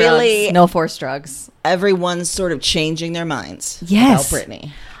Forced really- drugs, no forced drugs. Everyone's sort of changing their minds Yes. about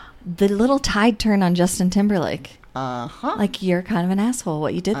Britney. The little tide turn on Justin Timberlake. Uh-huh. Like, you're kind of an asshole,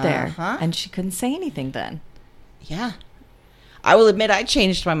 what you did there. Uh-huh. And she couldn't say anything then. Yeah. I will admit I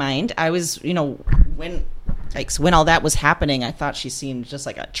changed my mind. I was, when all that was happening, I thought she seemed just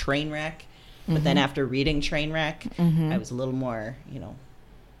like a train wreck. But then after reading Trainwreck, I was a little more,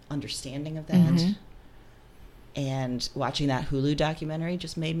 understanding of that. And watching that Hulu documentary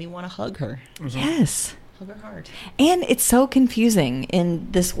just made me want to hug her. Yes. Hug her hard. And it's so confusing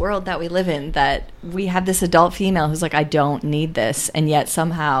in this world that we live in that we have this adult female who's like, I don't need this. And yet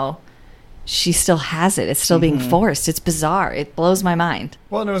somehow she still has it. It's still being forced. It's bizarre. It blows my mind.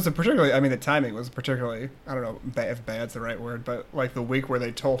 Well, and it was the timing was particularly, I don't know if bad's the right word, but like the week where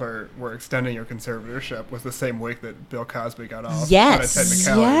they told her we're extending your conservatorship was the same week that Bill Cosby got off. Yes. On a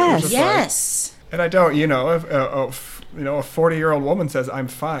technicality. It was just Yes. and I don't, if a 40-year-old woman says, I'm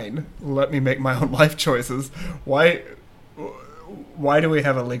fine, let me make my own life choices, why do we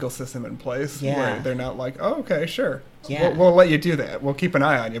have a legal system in place where they're not like, oh, okay, sure. Yeah. We'll let you do that. We'll keep an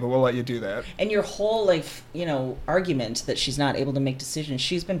eye on you, but we'll let you do that. And your whole, argument that she's not able to make decisions,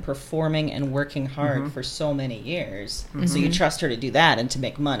 she's been performing and working hard for so many years. So you trust her to do that and to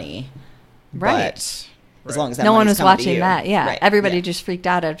make money. Right. But as long as that No one money's was coming to watching you. that. Yeah. Right. Everybody Yeah. just freaked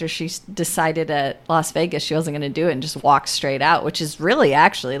out after she decided at Las Vegas she wasn't going to do it and just walked straight out, which is really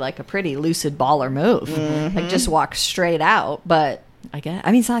actually like a pretty lucid baller move. Like just walk straight out. But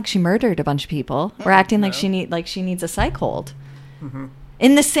it's not like she murdered a bunch of people. We're acting like she needs a psych hold.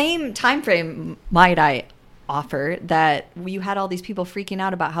 In the same time frame, might I offer that you had all these people freaking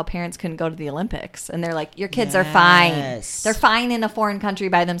out about how parents couldn't go to the Olympics, and they're like, your kids are fine. Yes. They're fine in a foreign country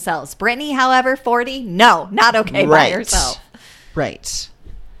by themselves. Brittany, however, 40, no, not okay by herself. Right.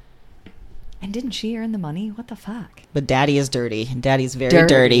 And didn't she earn the money? What the fuck? But daddy is dirty. Daddy's very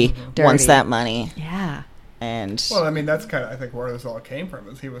dirty. Wants that money. Yeah. And Well, that's kind of, I think, where this all came from,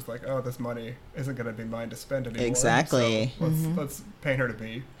 is he was like, oh, this money isn't going to be mine to spend anymore. Exactly. So let's paint her to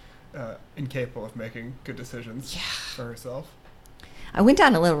be incapable of making good decisions for herself. I went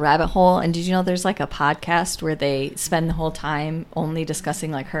down a little rabbit hole, and did you know there's like a podcast where they spend the whole time only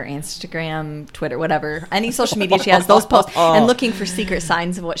discussing like her Instagram, Twitter, whatever, any social media she has, those posts, and looking for secret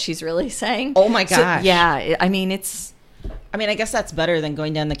signs of what she's really saying. Oh my gosh. So, yeah, I mean, I guess that's better than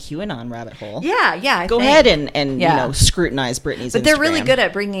going down the QAnon rabbit hole. Yeah. Go ahead and scrutinize Britney's But Instagram. they're really good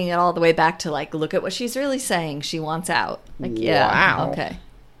at bringing it all the way back to like, look at what she's really saying. She wants out. Like, yeah, Wow. okay,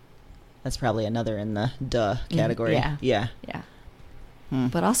 That's probably another in the duh category. Yeah.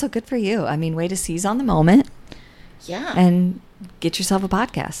 But also good for you. I mean, way to seize on the moment and get yourself a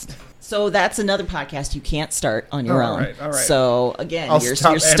podcast. So that's another podcast you can't start on your own. All right. So again, you're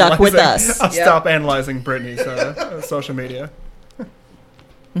stop stuck with us. I'll stop analyzing Britney's social media.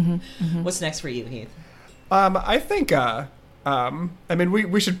 What's next for you, Heath? I think. I mean,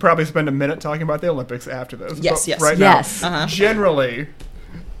 we should probably spend a minute talking about the Olympics after this. Yes, but yes. Right Yes. now, generally,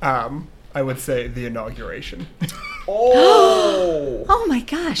 I would say the inauguration. Oh my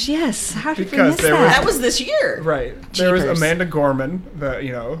gosh, yes. How did we Because miss there that? That was this year. Right. There was Jeepers. Amanda Gorman, the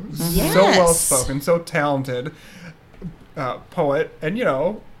so Yes. well spoken, so talented poet, and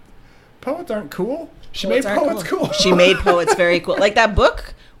poets aren't cool. She made poets cool. She made poets very cool. Like that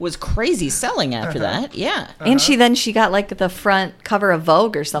book was crazy selling after that. Yeah. And she got like the front cover of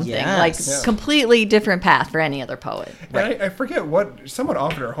Vogue or something. Yes. Like Yeah. completely different path for any other poet. And I forget someone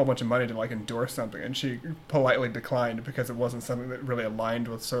offered her a whole bunch of money to like endorse something, and she politely declined because it wasn't something that really aligned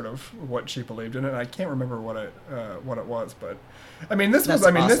with sort of what she believed in. And I can't remember what it was, but I mean, this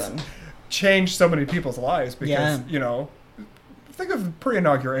awesome. changed so many people's lives because think of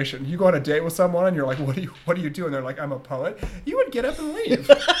pre-inauguration. You go on a date with someone and you're like, what do you do? And they're like, I'm a poet. You would get up and leave.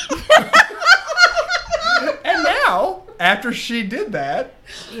 And now, after she did that,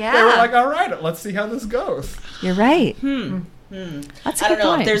 Yeah. they were like, all right, let's see how this goes. You're right. That's a I don't good know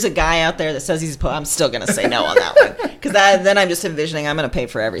point. if there's a guy out there that says he's a poet. I'm still going to say no on that one because then I'm just envisioning I'm going to pay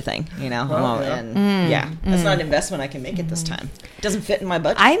for everything, Well, yeah. And that's not an investment I can make at this time. It doesn't fit in my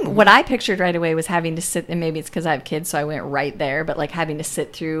budget. What I pictured right away was having to sit, and maybe it's because I have kids, so I went right there. But like having to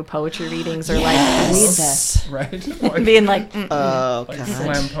sit through poetry readings or like read this, Right? and being like, Oh, like God.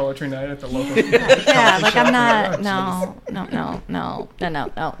 slam poetry night at the local yeah, like I'm shop. not,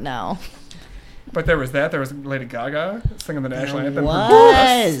 no. But there was that. There was Lady Gaga singing the national anthem. Her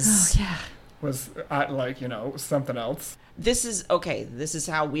Was. Yeah. was something else. This is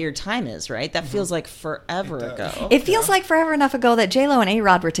how weird time is, right? That feels like forever It does. ago. It feels like forever enough ago that J-Lo and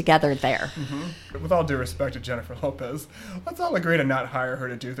A-Rod were together there. With all due respect to Jennifer Lopez, let's all agree to not hire her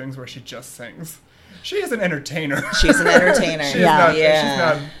to do things where she just sings. She is an entertainer. She's an entertainer. She's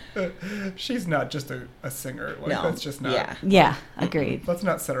Yeah. she's not just a singer. Like, No. that's just not. Yeah. Yeah, agreed. Let's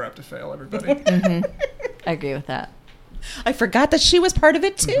not set her up to fail, everybody. I agree with that. I forgot that she was part of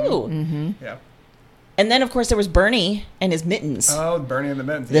it too. Yeah. And then, of course, there was Bernie and his mittens. Oh, Bernie and the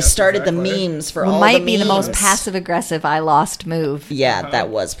Mittens. This Yes, started exactly. the memes for What all might the be the most memes. passive-aggressive I lost move Yeah, that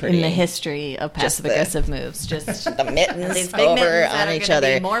was pretty. in the history of passive-aggressive moves. Just The mittens these big over mittens that on are each gonna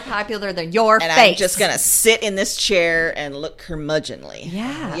other. be more popular than your And face. I'm just going to sit in this chair and look curmudgeonly.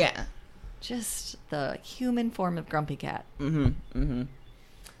 Yeah. Yeah. Just the human form of grumpy cat.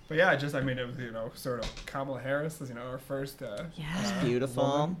 But yeah, it was, sort of Kamala Harris is, our first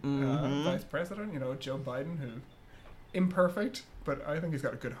Beautiful. woman, vice president. Joe Biden, who imperfect, but I think he's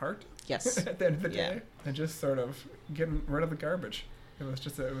got a good heart. Yes. At the end of the Yeah. day, and just sort of getting rid of the garbage. It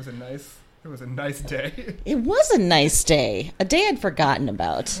was a nice day. It was a nice day. A day I'd forgotten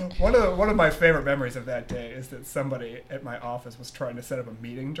about. One of my favorite memories of that day is that somebody at my office was trying to set up a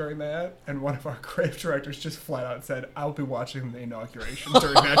meeting during that, and one of our creative directors just flat out said, "I'll be watching the inauguration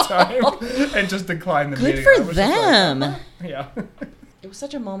during that time," and just declined the Good meeting. for I was just like, them. yeah. It was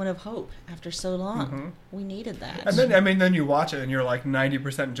such a moment of hope after so long. We needed that. And then you watch it and you're like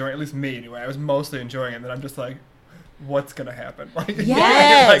 90% enjoying it, at least me anyway. I was mostly enjoying it, and then I'm just like, what's going to happen? Like,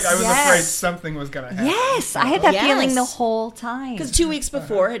 Yes, I was yes. afraid something was going to happen. Yes, I had that Yes. feeling the whole time. Because 2 weeks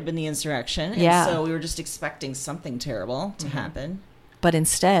before had been the insurrection. And Yeah. so we were just expecting something terrible to happen. But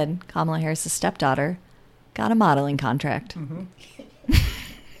instead, Kamala Harris's stepdaughter got a modeling contract.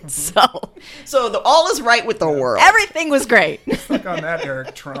 So So all is right with the world. everything was great. Click on that,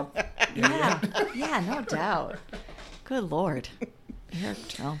 Eric Trump. Yeah, no doubt. Good Lord. Eric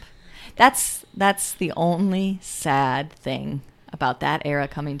Trump. That's the only sad thing about that era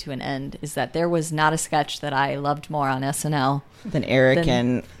coming to an end is that there was not a sketch that I loved more on SNL Then Eric than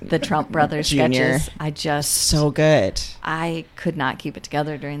and the Trump brothers Junior. sketches. So good. I could not keep it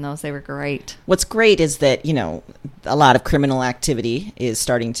together during those. They were great. What's great is that, a lot of criminal activity is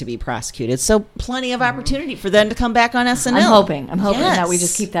starting to be prosecuted. So plenty of opportunity for them to come back on SNL. I'm hoping that we Yes.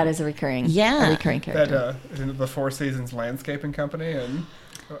 just keep that as a recurring character. That the Four Seasons Landscaping Company and.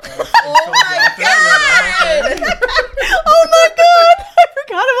 Oh my God! Oh my God! I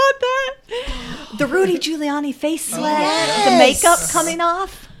forgot about that. The Rudy Giuliani face sweat, the Yes. makeup coming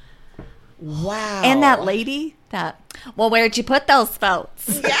off, Wow. and that lady. Well, where'd you put those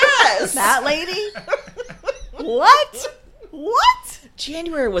folks? Yes. That lady. What?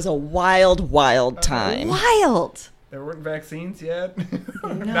 January was a wild, wild time. Wild. There weren't vaccines yet. Not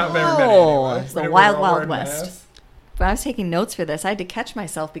very No. many. Anyway. It's the They were wild, all wild wearing west. masks. When I was taking notes for this, I had to catch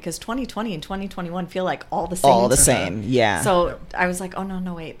myself because 2020 and 2021 feel like all the same. All the same. Yeah. So I was like, oh,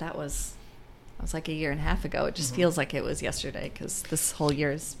 no, wait, that was like a year and a half ago. It just feels like it was yesterday because this whole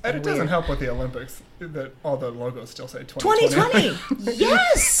year's been And it doesn't weird. help with the Olympics that all the logos still say 2020. 2020.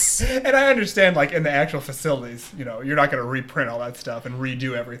 yes. And I understand, like, in the actual facilities, you're not going to reprint all that stuff and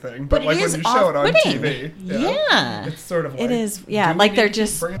redo everything. But But, it like, is when you show it on off-putting. TV, Yeah. it's sort of like... It is, yeah, do like we they're need to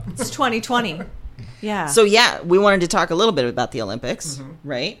just, bring it? it's 2020. Yeah. So yeah, we wanted to talk a little bit about the Olympics,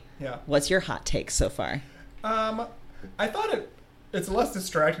 right? Yeah. What's your hot take so far? I thought it's less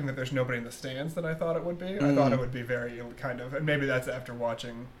distracting that there's nobody in the stands than I thought it would be. I thought it would be very kind of, and maybe that's after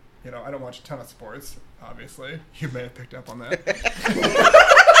watching, I don't watch a ton of sports, obviously. You may have picked up on that.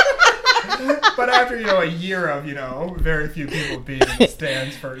 But after, a year of, very few people being in the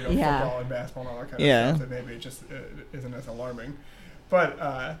stands for, Yeah. football and basketball and all that kind Yeah. of stuff, that maybe it just isn't as alarming. But,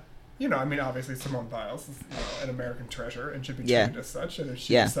 obviously Simone Biles is an American treasure and should be Yeah. treated as such. And if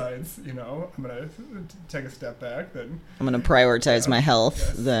she Yeah. decides, I'm going to take a step back, then I'm going to prioritize my health.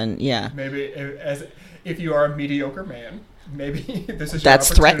 Yes. Then yeah. maybe if you are a mediocre man, maybe this is That's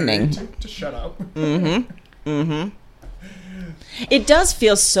your opportunity threatening. to shut up. It does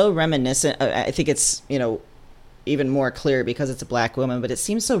feel so reminiscent. I think it's, even more clear because it's a black woman, but it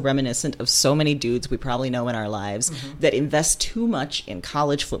seems so reminiscent of so many dudes we probably know in our lives that invest too much in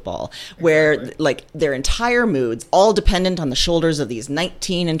college football, where Exactly. like their entire moods all dependent on the shoulders of these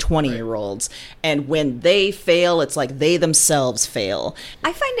 19 and 20-year-olds. And when they fail, it's like they themselves fail.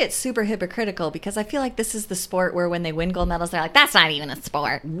 I find it super hypocritical because I feel like this is the sport where when they win gold medals, they're like, that's not even a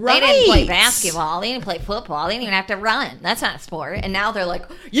sport. They didn't play Right. basketball. They didn't play football. They didn't even have to run. That's not a sport. And now they're like,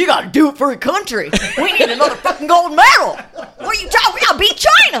 you got to do it for your country. We need another fucking gold medal. What are you talking? We got to beat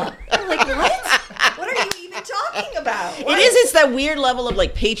China. I'm like, what? What are you even talking about? It is. It's that weird level of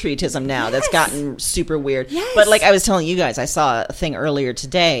like patriotism now that's Yes. gotten super weird. Yes. But like I was telling you guys, I saw a thing earlier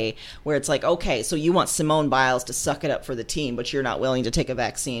today where it's like, okay, so you want Simone Biles to suck it up for the team, but you're not willing to take a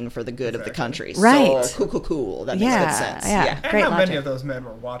vaccine for the good of the country. Right. So, cool. That Yeah, makes good sense. yeah. And Great how logic. many of those men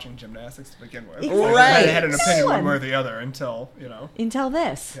were watching gymnastics to begin with? Exactly. Like, Right. They had an opinion No one way one. or the other until, Until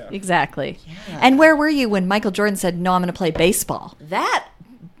this. Yeah. Exactly. And where were you when Michael Jordan said, no, I'm going to play baseball? That,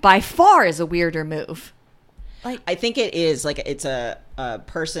 by far, is a weirder move. I think it is like it's a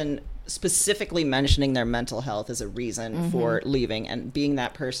person specifically mentioning their mental health as a reason for leaving, and being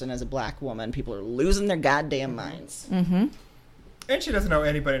that person as a black woman, people are losing their goddamn minds. And she doesn't know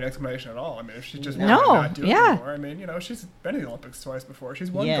anybody an explanation at all. I mean, if she's just No, wanting to not do it yeah. anymore. I mean, she's been in the Olympics twice before.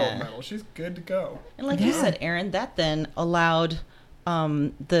 She's won Yeah. gold medals. She's good to go. And like you said, Aaron, that then allowed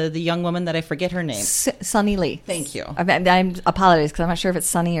the young woman that I forget her name. Sunny Lee. Thank you. I'm apologize because I'm not sure if it's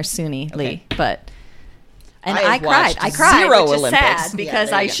Sunny or Suni Lee, but. And I I have cried. watched I cried, zero which is Olympics. sad Yeah, because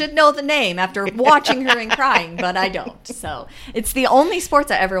there you I go. should know the name after watching her and crying, but I don't. So it's the only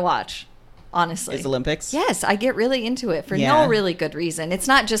sports I ever watch, honestly. Is Olympics? Yes, I get really into it for Yeah. no really good reason. It's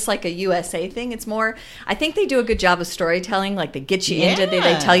not just like a USA thing. It's more, I think they do a good job of storytelling. Like they get you into it. They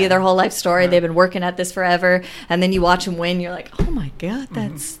Yeah. tell you their whole life story. They've been working at this forever. And then you watch them win. You're like, oh my God,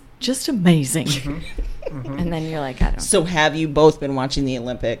 that's just amazing. And then you're like, I don't know. So have you both been watching the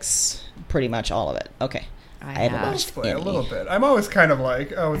Olympics? Pretty much all of it. Okay. I haven't have. watched Mostly, a any. little bit. I'm always kind of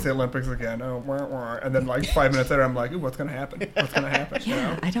like, oh, it's the Olympics again. Oh, wah, wah. And then like 5 minutes later, I'm like, ooh, what's going to happen? What's going to happen?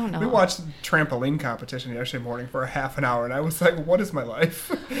 Yeah, I don't know. We watched trampoline competition yesterday morning for a half an hour, and I was like, what is my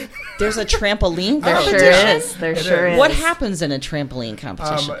life? There's a trampoline There sure competition? is. There It sure is. is. What happens in a trampoline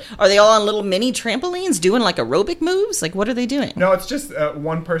competition? Um, Are they all on little mini trampolines doing like aerobic moves? Like what are they doing? No, it's just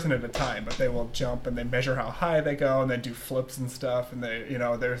one person at a time, but they will jump and they measure how high they go and they do flips and stuff, and they,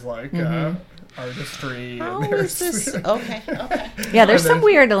 there's like artistry and How There's- is this? Okay. Yeah, there's And some then-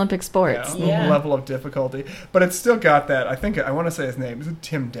 weird Olympic sports. Yeah. level of difficulty, but it's still got that. I want to say his name is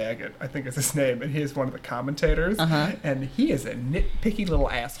Tim Daggett. I think is his name, and he is one of the commentators, and he is a nitpicky little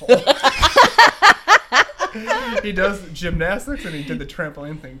asshole. He does gymnastics, and he did the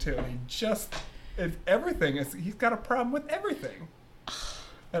trampoline thing too. And he's got a problem with everything.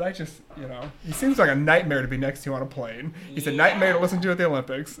 And I just, he seems like a nightmare to be next to you on a plane. He's a nightmare to listen to at the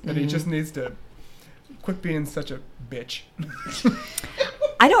Olympics, and he just needs to quit being such a bitch.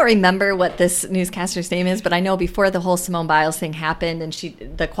 I don't remember what this newscaster's name is, but I know before the whole Simone Biles thing happened and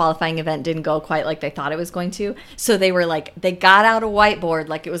the qualifying event didn't go quite like they thought it was going to. So they were like, they got out a whiteboard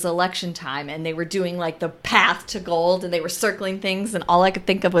like it was election time, and they were doing like the path to gold, and they were circling things, and all I could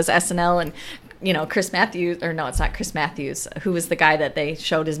think of was SNL and Chris Matthews, or no, it's not Chris Matthews, who was the guy that they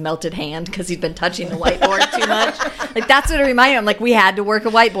showed his melted hand because he'd been touching the whiteboard too much. Like, that's what it reminded me of. Like, we had to work a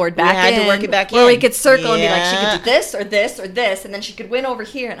whiteboard back in. We had to work it back where in. we could circle and be like, she Yeah. could do this or this or this, and then she could win over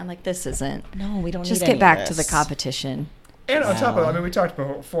here. And I'm like, this isn't. No, we don't Just need get any back of to the this. competition. And on top of it, we talked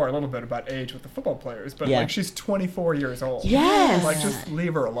before a little bit about age with the football players, but Yeah. she's 24 years old. Yes. Like, just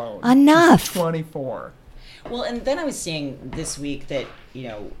leave her alone. Enough. She's 24. Well, and then I was seeing this week that,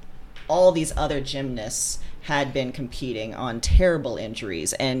 all these other gymnasts had been competing on terrible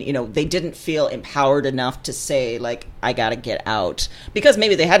injuries, and they didn't feel empowered enough to say, like, I gotta get out, because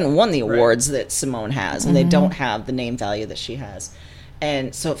maybe they hadn't won the awards that Simone has, and they don't have the name value that she has.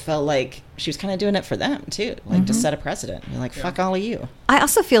 And so it felt like she was kind of doing it for them too, like to set a precedent. You're like, fuck all of you. I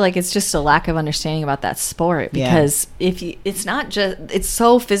also feel like it's just a lack of understanding about that sport, because it's not just, it's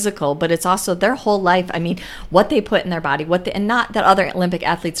so physical, but it's also their whole life. I mean, what they put in their body, and not that other Olympic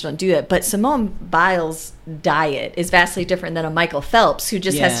athletes don't do it, but Simone Biles' diet is vastly different than a Michael Phelps, who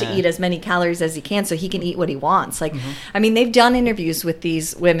just has to Yeah. eat as many calories as he can so he can eat what he wants. Like, I mean, they've done interviews with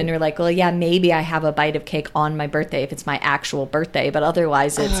these women who are like, well, yeah, maybe I have a bite of cake on my birthday if it's my actual birthday, but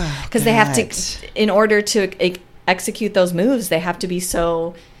otherwise it's because they have to, in order to execute those moves, they have to be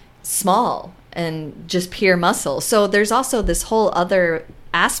so small and just pure muscle. So there's also this whole other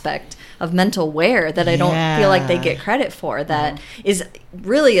aspect of mental wear that I don't feel like they get credit for, that is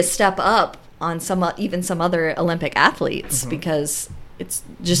really a step up on even some other Olympic athletes, because it's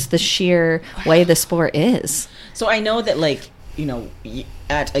just the sheer way the sport is. So I know that, like,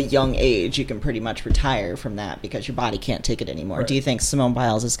 at a young age, you can pretty much retire from that because your body can't take it anymore. Right. Do you think Simone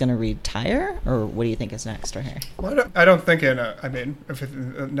Biles is going to retire, or what do you think is next for her? Well, I don't think if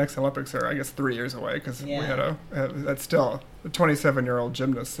the next Olympics are, I guess, 3 years away, because we had that's still, a 27-year-old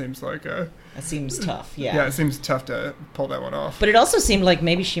gymnast seems like That seems tough, yeah. Yeah, it seems tough to pull that one off. But it also seemed like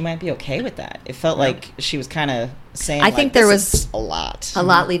maybe she might be okay with that. It felt like she was kind of saying, I think there this was is a lot. A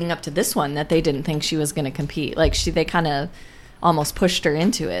lot leading up to this one that they didn't think she was going to compete. Like, they kind of almost pushed her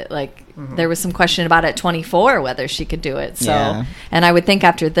into it. Like, there was some question about at 24 whether she could do it. So, and I would think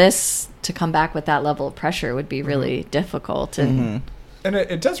after this, to come back with that level of pressure would be really difficult. And And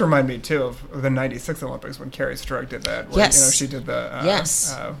it does remind me, too, of the 96 Olympics when Carrie Strug did that. Where, Yes. she did the...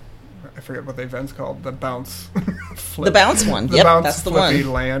 Yes. I forget what the event's called. The bounce... flip. The bounce one. The Yep, bounce that's the flippy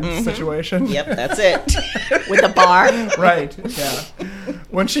one. land situation. Yep, that's it. with a bar. Right, yeah.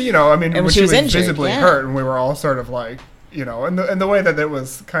 When she, when she she was was injured, visibly yeah. hurt, and we were all sort of like, and the way that it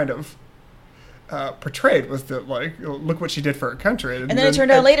was kind of portrayed was that, like, look what she did for her country. And then it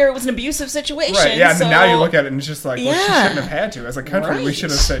turned out later it was an abusive situation. Right, yeah, and so, then now you look at it and it's just like, well, she Yeah. shouldn't have had to. As a country, we Right.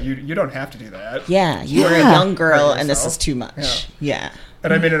 should have said, you don't have to do that. Yeah, you were a Yeah. young girl, Hurt and this yourself. is too much. Yeah.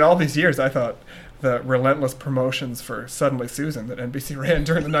 And I mean, in all these years, I thought the relentless promotions for Suddenly Susan that NBC ran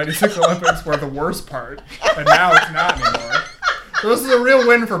during the 96 Olympics were the worst part. And now it's not anymore. So this is a real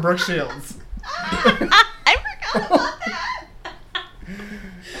win for Brooke Shields. I forgot about that.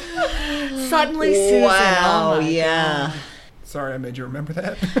 Suddenly Susan. Wow, Oh my yeah. God. Sorry I made you remember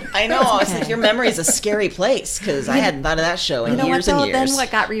that. I know. I was like, your memory is a scary place, because I hadn't thought of that show in You know what, years though? and years. Then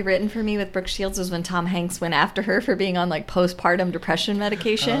what got rewritten for me with Brooke Shields was when Tom Hanks went after her for being on, like, postpartum depression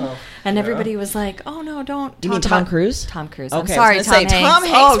medication. Oh, and yeah. everybody was like, oh, no, don't. You mean talk Tom about- Cruise? Tom Cruise. Okay, I'm sorry, I was gonna Tom say, Hanks. Tom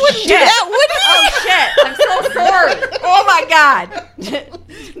Hanks oh, wouldn't do shit. that, would he? Oh, shit. I'm so sorry. Oh, my God.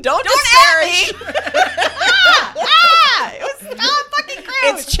 Don't disparage. It was Tom fucking Cruise.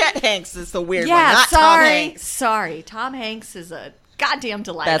 It's Chet Hanks is the weird one, Yeah, not Tom sorry. Hanks. Sorry. Tom Hanks is a goddamn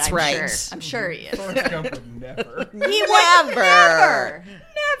delight. That's I'm right. Sure. I'm sure he is. Forrest Gump would never. He would never.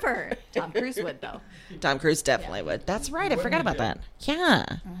 Tom Cruise would, though. Tom Cruise definitely would. That's right. I forgot about that. Yeah.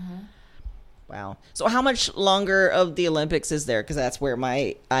 Wow. So how much longer of the Olympics is there? Because that's where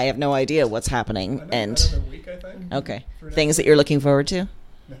I have no idea what's happening. And Another week, I think. okay, things that you're looking forward to.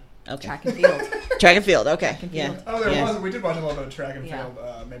 Okay. Track and field. Track and field. Okay. and Yeah. field. Oh, there Yeah. was. We did watch a little bit of track and Yeah.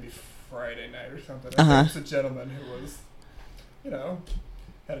 field, maybe Friday night or something. Uh-huh. There's a gentleman who was,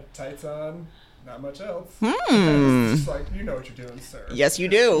 had tights on, not much else. Hmm. And it's just like, you know what you're doing, sir. Yes, you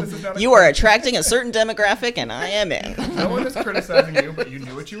do. This is not a You are attracting a certain demographic, and I am in. No one is criticizing you, but you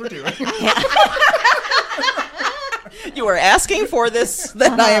knew what you were doing. You are asking for this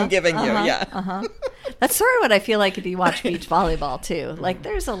that I am giving you. Yeah. That's sort of what I feel like if you watch beach volleyball too. Like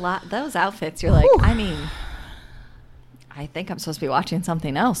there's a lot those outfits. You're like, I mean, I think I'm supposed to be watching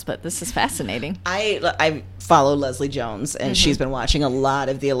something else, but this is fascinating. I follow Leslie Jones, and she's been watching a lot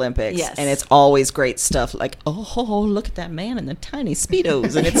of the Olympics, Yes. and it's always great stuff. Like, oh, look at that man in the tiny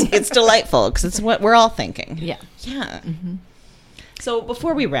speedos, and it's delightful because it's what we're all thinking. Yeah. Yeah. So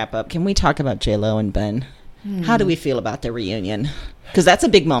before we wrap up, can we talk about J-Lo and Ben? How do we feel about their reunion? Because that's a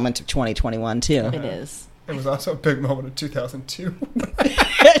big moment of 2021 too. It is. It was also a big moment in 2002.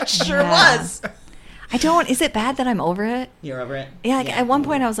 It sure Yeah. was. Is it bad that I'm over it? You're over it? Yeah, like at one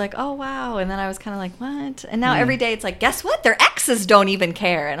point I was like, oh, wow. And then I was kind of like, what? And now every day it's like, guess what? Their exes don't even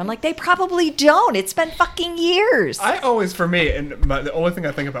care. And I'm like, they probably don't. It's been fucking years. I always, for me, and the only thing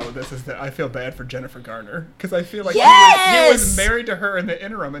I think about with this is that I feel bad for Jennifer Garner. Because I feel like he was married to her in the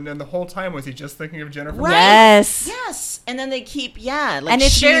interim, and then the whole time was he just thinking of Jennifer? Right. Yes. Yes. And then they keep, like, And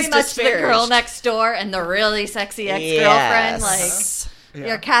it's she's very much the girl disparaged. next door and the really sexy ex-girlfriend. Yes. Like,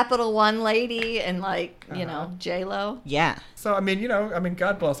 your Capital One lady and, like, J-Lo. Yeah. So,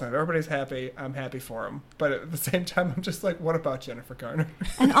 God bless him. Everybody's happy. I'm happy for him. But at the same time, I'm just like, what about Jennifer Garner?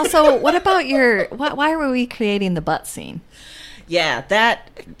 And also, what about why were we creating the butt scene?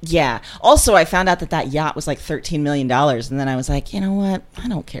 Yeah. Also, I found out that yacht was like $13 million. And then I was like, you know what? I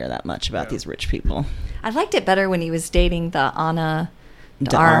don't care that much about these rich people. I liked it better when he was dating the Ana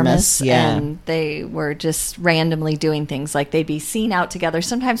De Armas, yeah. and they were just randomly doing things. Like they'd be seen out together,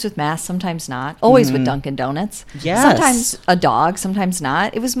 sometimes with masks, sometimes not. Always with Dunkin' Donuts. Yes. Sometimes a dog, sometimes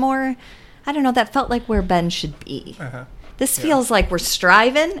not. It was more, I don't know, that felt like where Ben should be. This feels like we're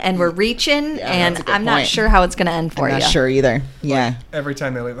striving and we're reaching, and that's a good I'm not point. sure how it's going to end for I'm you. not sure either. Yeah. Every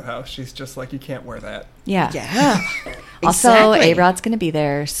time they leave the house, she's just like, you can't wear that. Yeah. Yeah. Also, Exactly. A-Rod's going to be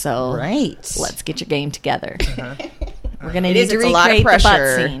there, so Right. let's get your game together. We're going to It need is. to It's a lot of recreate the butt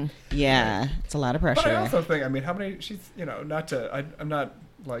pressure. scene. Yeah. It's a lot of But I pressure. also think, how many, she's, I'm not,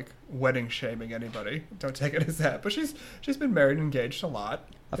 like, wedding shaming anybody. Don't take it as that. But she's been married and engaged a lot.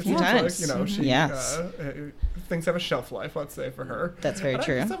 A It few seems times. Like, she, Yes. things have a shelf life, let's say, for her. That's very And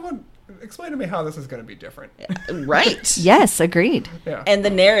true. Someone explain to me how this is going to be different. Right. Yes, agreed. Yeah. And the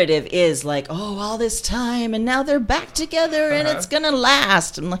narrative is like, oh, all this time, and now they're back together, and it's going to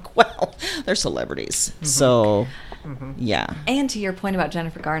last. I'm like, well, they're celebrities. So, yeah. And to your point about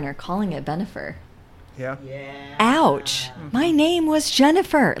Jennifer Garner, calling it Bennifer. Yeah. Ouch. My name was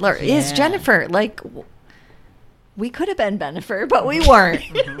Jennifer. Or is Yeah. Jennifer. Like, we could have been Bennifer, but we weren't.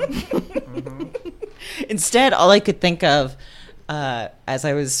 Instead, all I could think of as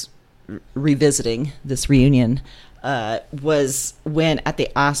I was revisiting this reunion was when at the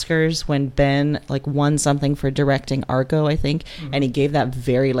Oscars, when Ben won something for directing Argo, I think, and he gave that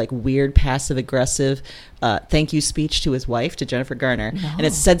very weird passive aggressive thank you speech to his wife, to Jennifer Garner, and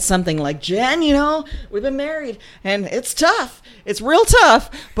it said something like, Jen, we've been married and it's tough, it's real tough,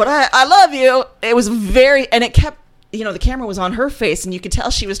 but I love you. It was and it kept, the camera was on her face, and you could tell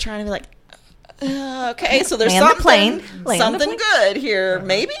she was trying to be like, okay, so there's Land the plane. something good here,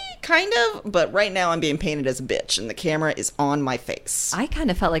 maybe, kind of, but right now I'm being painted as a bitch, and the camera is on my face. I kind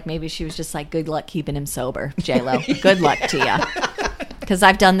of felt like maybe she was just like, good luck keeping him sober, J-Lo. Good luck to you. Because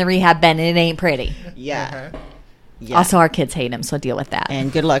I've done the rehab, Ben, and it ain't pretty. Yeah. Yeah. Also, our kids hate him, so deal with that.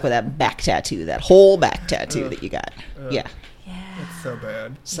 And good luck with that back tattoo, that whole back tattoo that you got. Yeah, It's so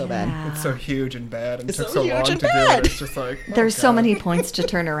bad. so bad. It's so huge and bad and It's took so so huge long and to do bad. it. It's just like, oh, There's so God. many points to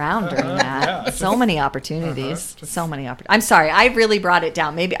turn around during that. yeah. So many opportunities. Just- So many opportunities. I'm sorry. I really brought it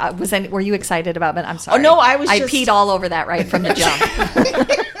down. Maybe were you excited about it? I'm sorry. no, I was just- peed all over that right from the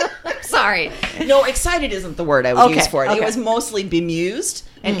jump. Sorry. No, excited isn't the word I would Okay, use for it. It okay. was mostly bemused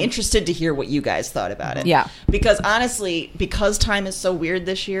and interested to hear what you guys thought about it. Yeah. Because honestly, because time is so weird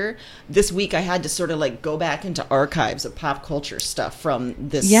this year, this week I had to sort of go back into archives of pop culture stuff from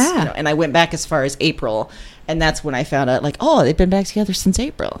this. Yeah. And I went back as far as April, and that's when I found out oh, they've been back together since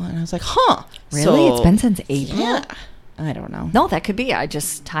April. And I was like, huh. Really? So- It's been since April? Yeah. I don't know. No, that could be.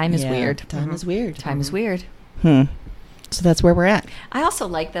 Time is Yeah, weird. Time is weird. Time is weird. So that's where we're at. I also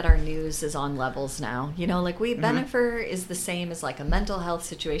like that our news is on levels now. You know, like Bennifer is the same as like a mental health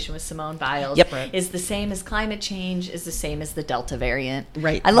situation with Simone Biles. Yep. Right. Is the same as climate change, is the same as the Delta variant.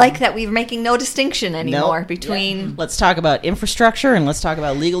 Right. I like that we're making no distinction anymore Nope. between... Let's talk about infrastructure and let's talk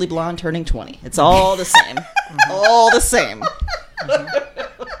about Legally Blonde turning 20. It's all the same. All the same.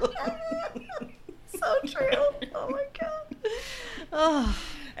 So true. Oh my God. Oh.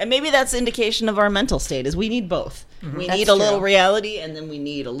 And maybe that's indication of our mental state is we need both. We That's need a little true. reality and then we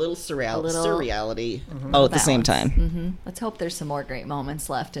need a little surreality all at the same time. Mm-hmm. Let's hope there's some more great moments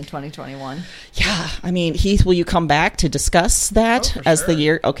left in 2021. Yeah. I mean, Heath, will you come back to discuss that Oh, for as the sure.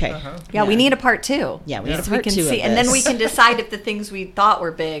 year? Okay. Yeah, we need a part 2. Yeah, we need a So part can 2 of see, and then this. we can decide if the things we thought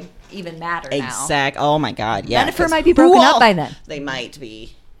were big even matter now. Exact. Oh my God. Yeah. Bennifer 'cause might be broken who up all- by then. They might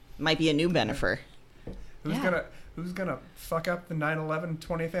be. Might be a new Bennifer. Who's gonna fuck up the 9/11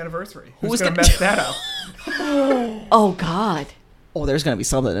 20th anniversary? Who's Who's gonna gonna- mess that up? Oh God, Oh, there's going to be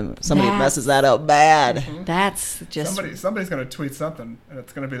somebody that That's- messes that up bad. that's just Somebody's gonna tweet something, and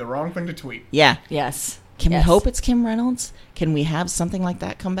it's gonna be the wrong thing to tweet. Yeah. yes. Can Yes. we hope it's Kim Reynolds? Can we have something like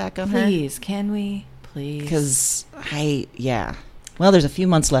that come back on her? Please, can we? Please. Because well, there's a few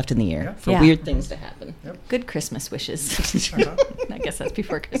months left in the year Yeah. for Yeah. weird things to happen. Good Christmas wishes. Uh-huh. I guess that's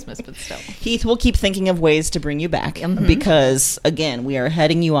before Christmas, but still. Heath, we'll keep thinking of ways to bring you back because, again, we are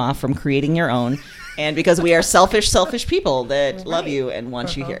heading you off from creating your own, and because we are selfish people that love you and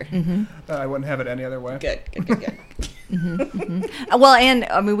want you here. I wouldn't have it any other way. Good. Well, and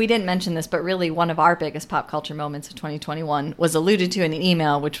I mean, we didn't mention this, but really one of our biggest pop culture moments of 2021 was alluded to in an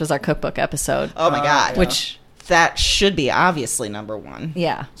email, which was our cookbook episode. Oh, my God. yeah. Which, That should be obviously number one.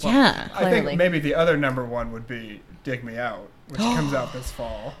 yeah. Yeah. I Clearly. think maybe the other number one would be "Dig Me Out," which comes out this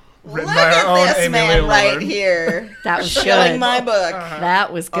fall. Written Look by at our own this Amy man Lee right Lord. here. That was Showing good. my book.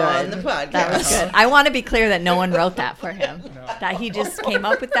 That was good. On the podcast. That was good. I want to be clear that no one wrote that for him. That he just came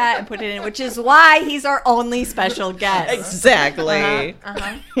up with that and put it in, which is why he's our only special guest. Exactly.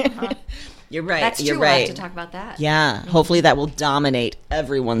 You're right. That's true. You're We'll have right. to talk about that. Yeah. Hopefully that will dominate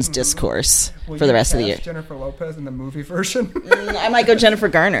everyone's discourse Will for the you rest of the year. cast Jennifer Lopez in the movie version. I might go Jennifer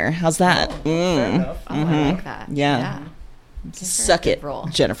Garner. How's that? Fair enough. Oh, I like that. Yeah. Suck good it, role.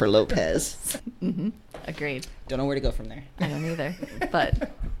 Jennifer Lopez. Agreed. Don't know where to go from there. I don't either.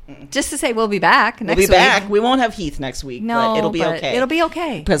 But just to say, we'll be back next We'll be week. back. We won't have Heath next week, No, but it'll be okay. It'll be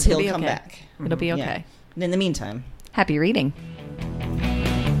okay. because It'll he'll be come okay. back. It'll be okay. Yeah. And in the meantime, Happy reading.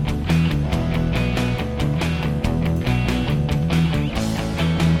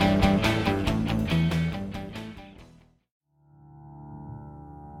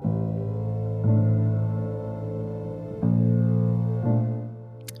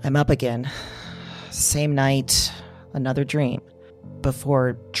 I'm up again. Same night, another dream.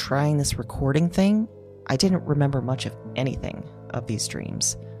 Before trying this recording thing, I didn't remember much of anything of these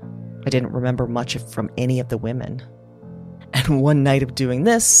dreams. I didn't remember much from any of the women. And one night of doing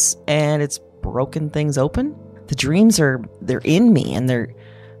this, and it's broken things open. The dreams they're in me, and they're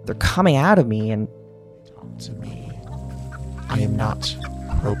coming out of me, and To me, I am not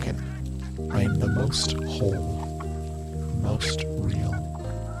broken. I am the most whole, most real.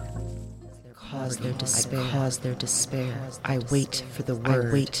 Cause their despair. I wait for the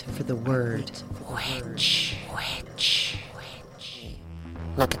word. Witch.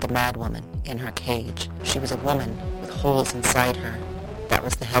 Look at the mad woman in her cage. She was a woman with holes inside her. That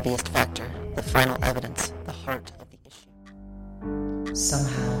was the heaviest factor, the final evidence, the heart of the issue.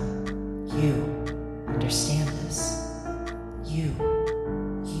 Somehow, you understand this. You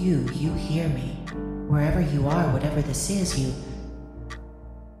hear me. Wherever you are, whatever this is, you...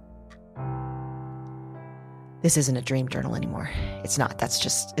 this isn't a dream journal anymore. It's not. It's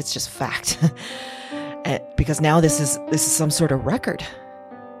just fact. Because now this is some sort of record.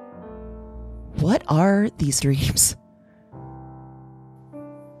 What are these dreams?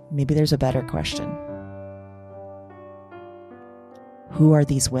 Maybe there's a better question. Who are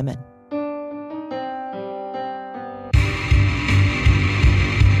these women?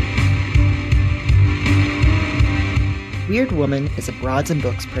 Weird Woman is a Broads and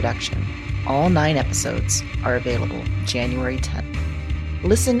Books production. All 9 episodes are available January 10th.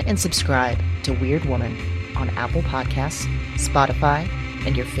 Listen and subscribe to Weird Woman on Apple Podcasts, Spotify,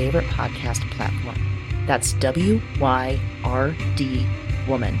 and your favorite podcast platform. That's WYRD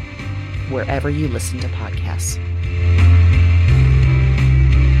Woman, wherever you listen to podcasts.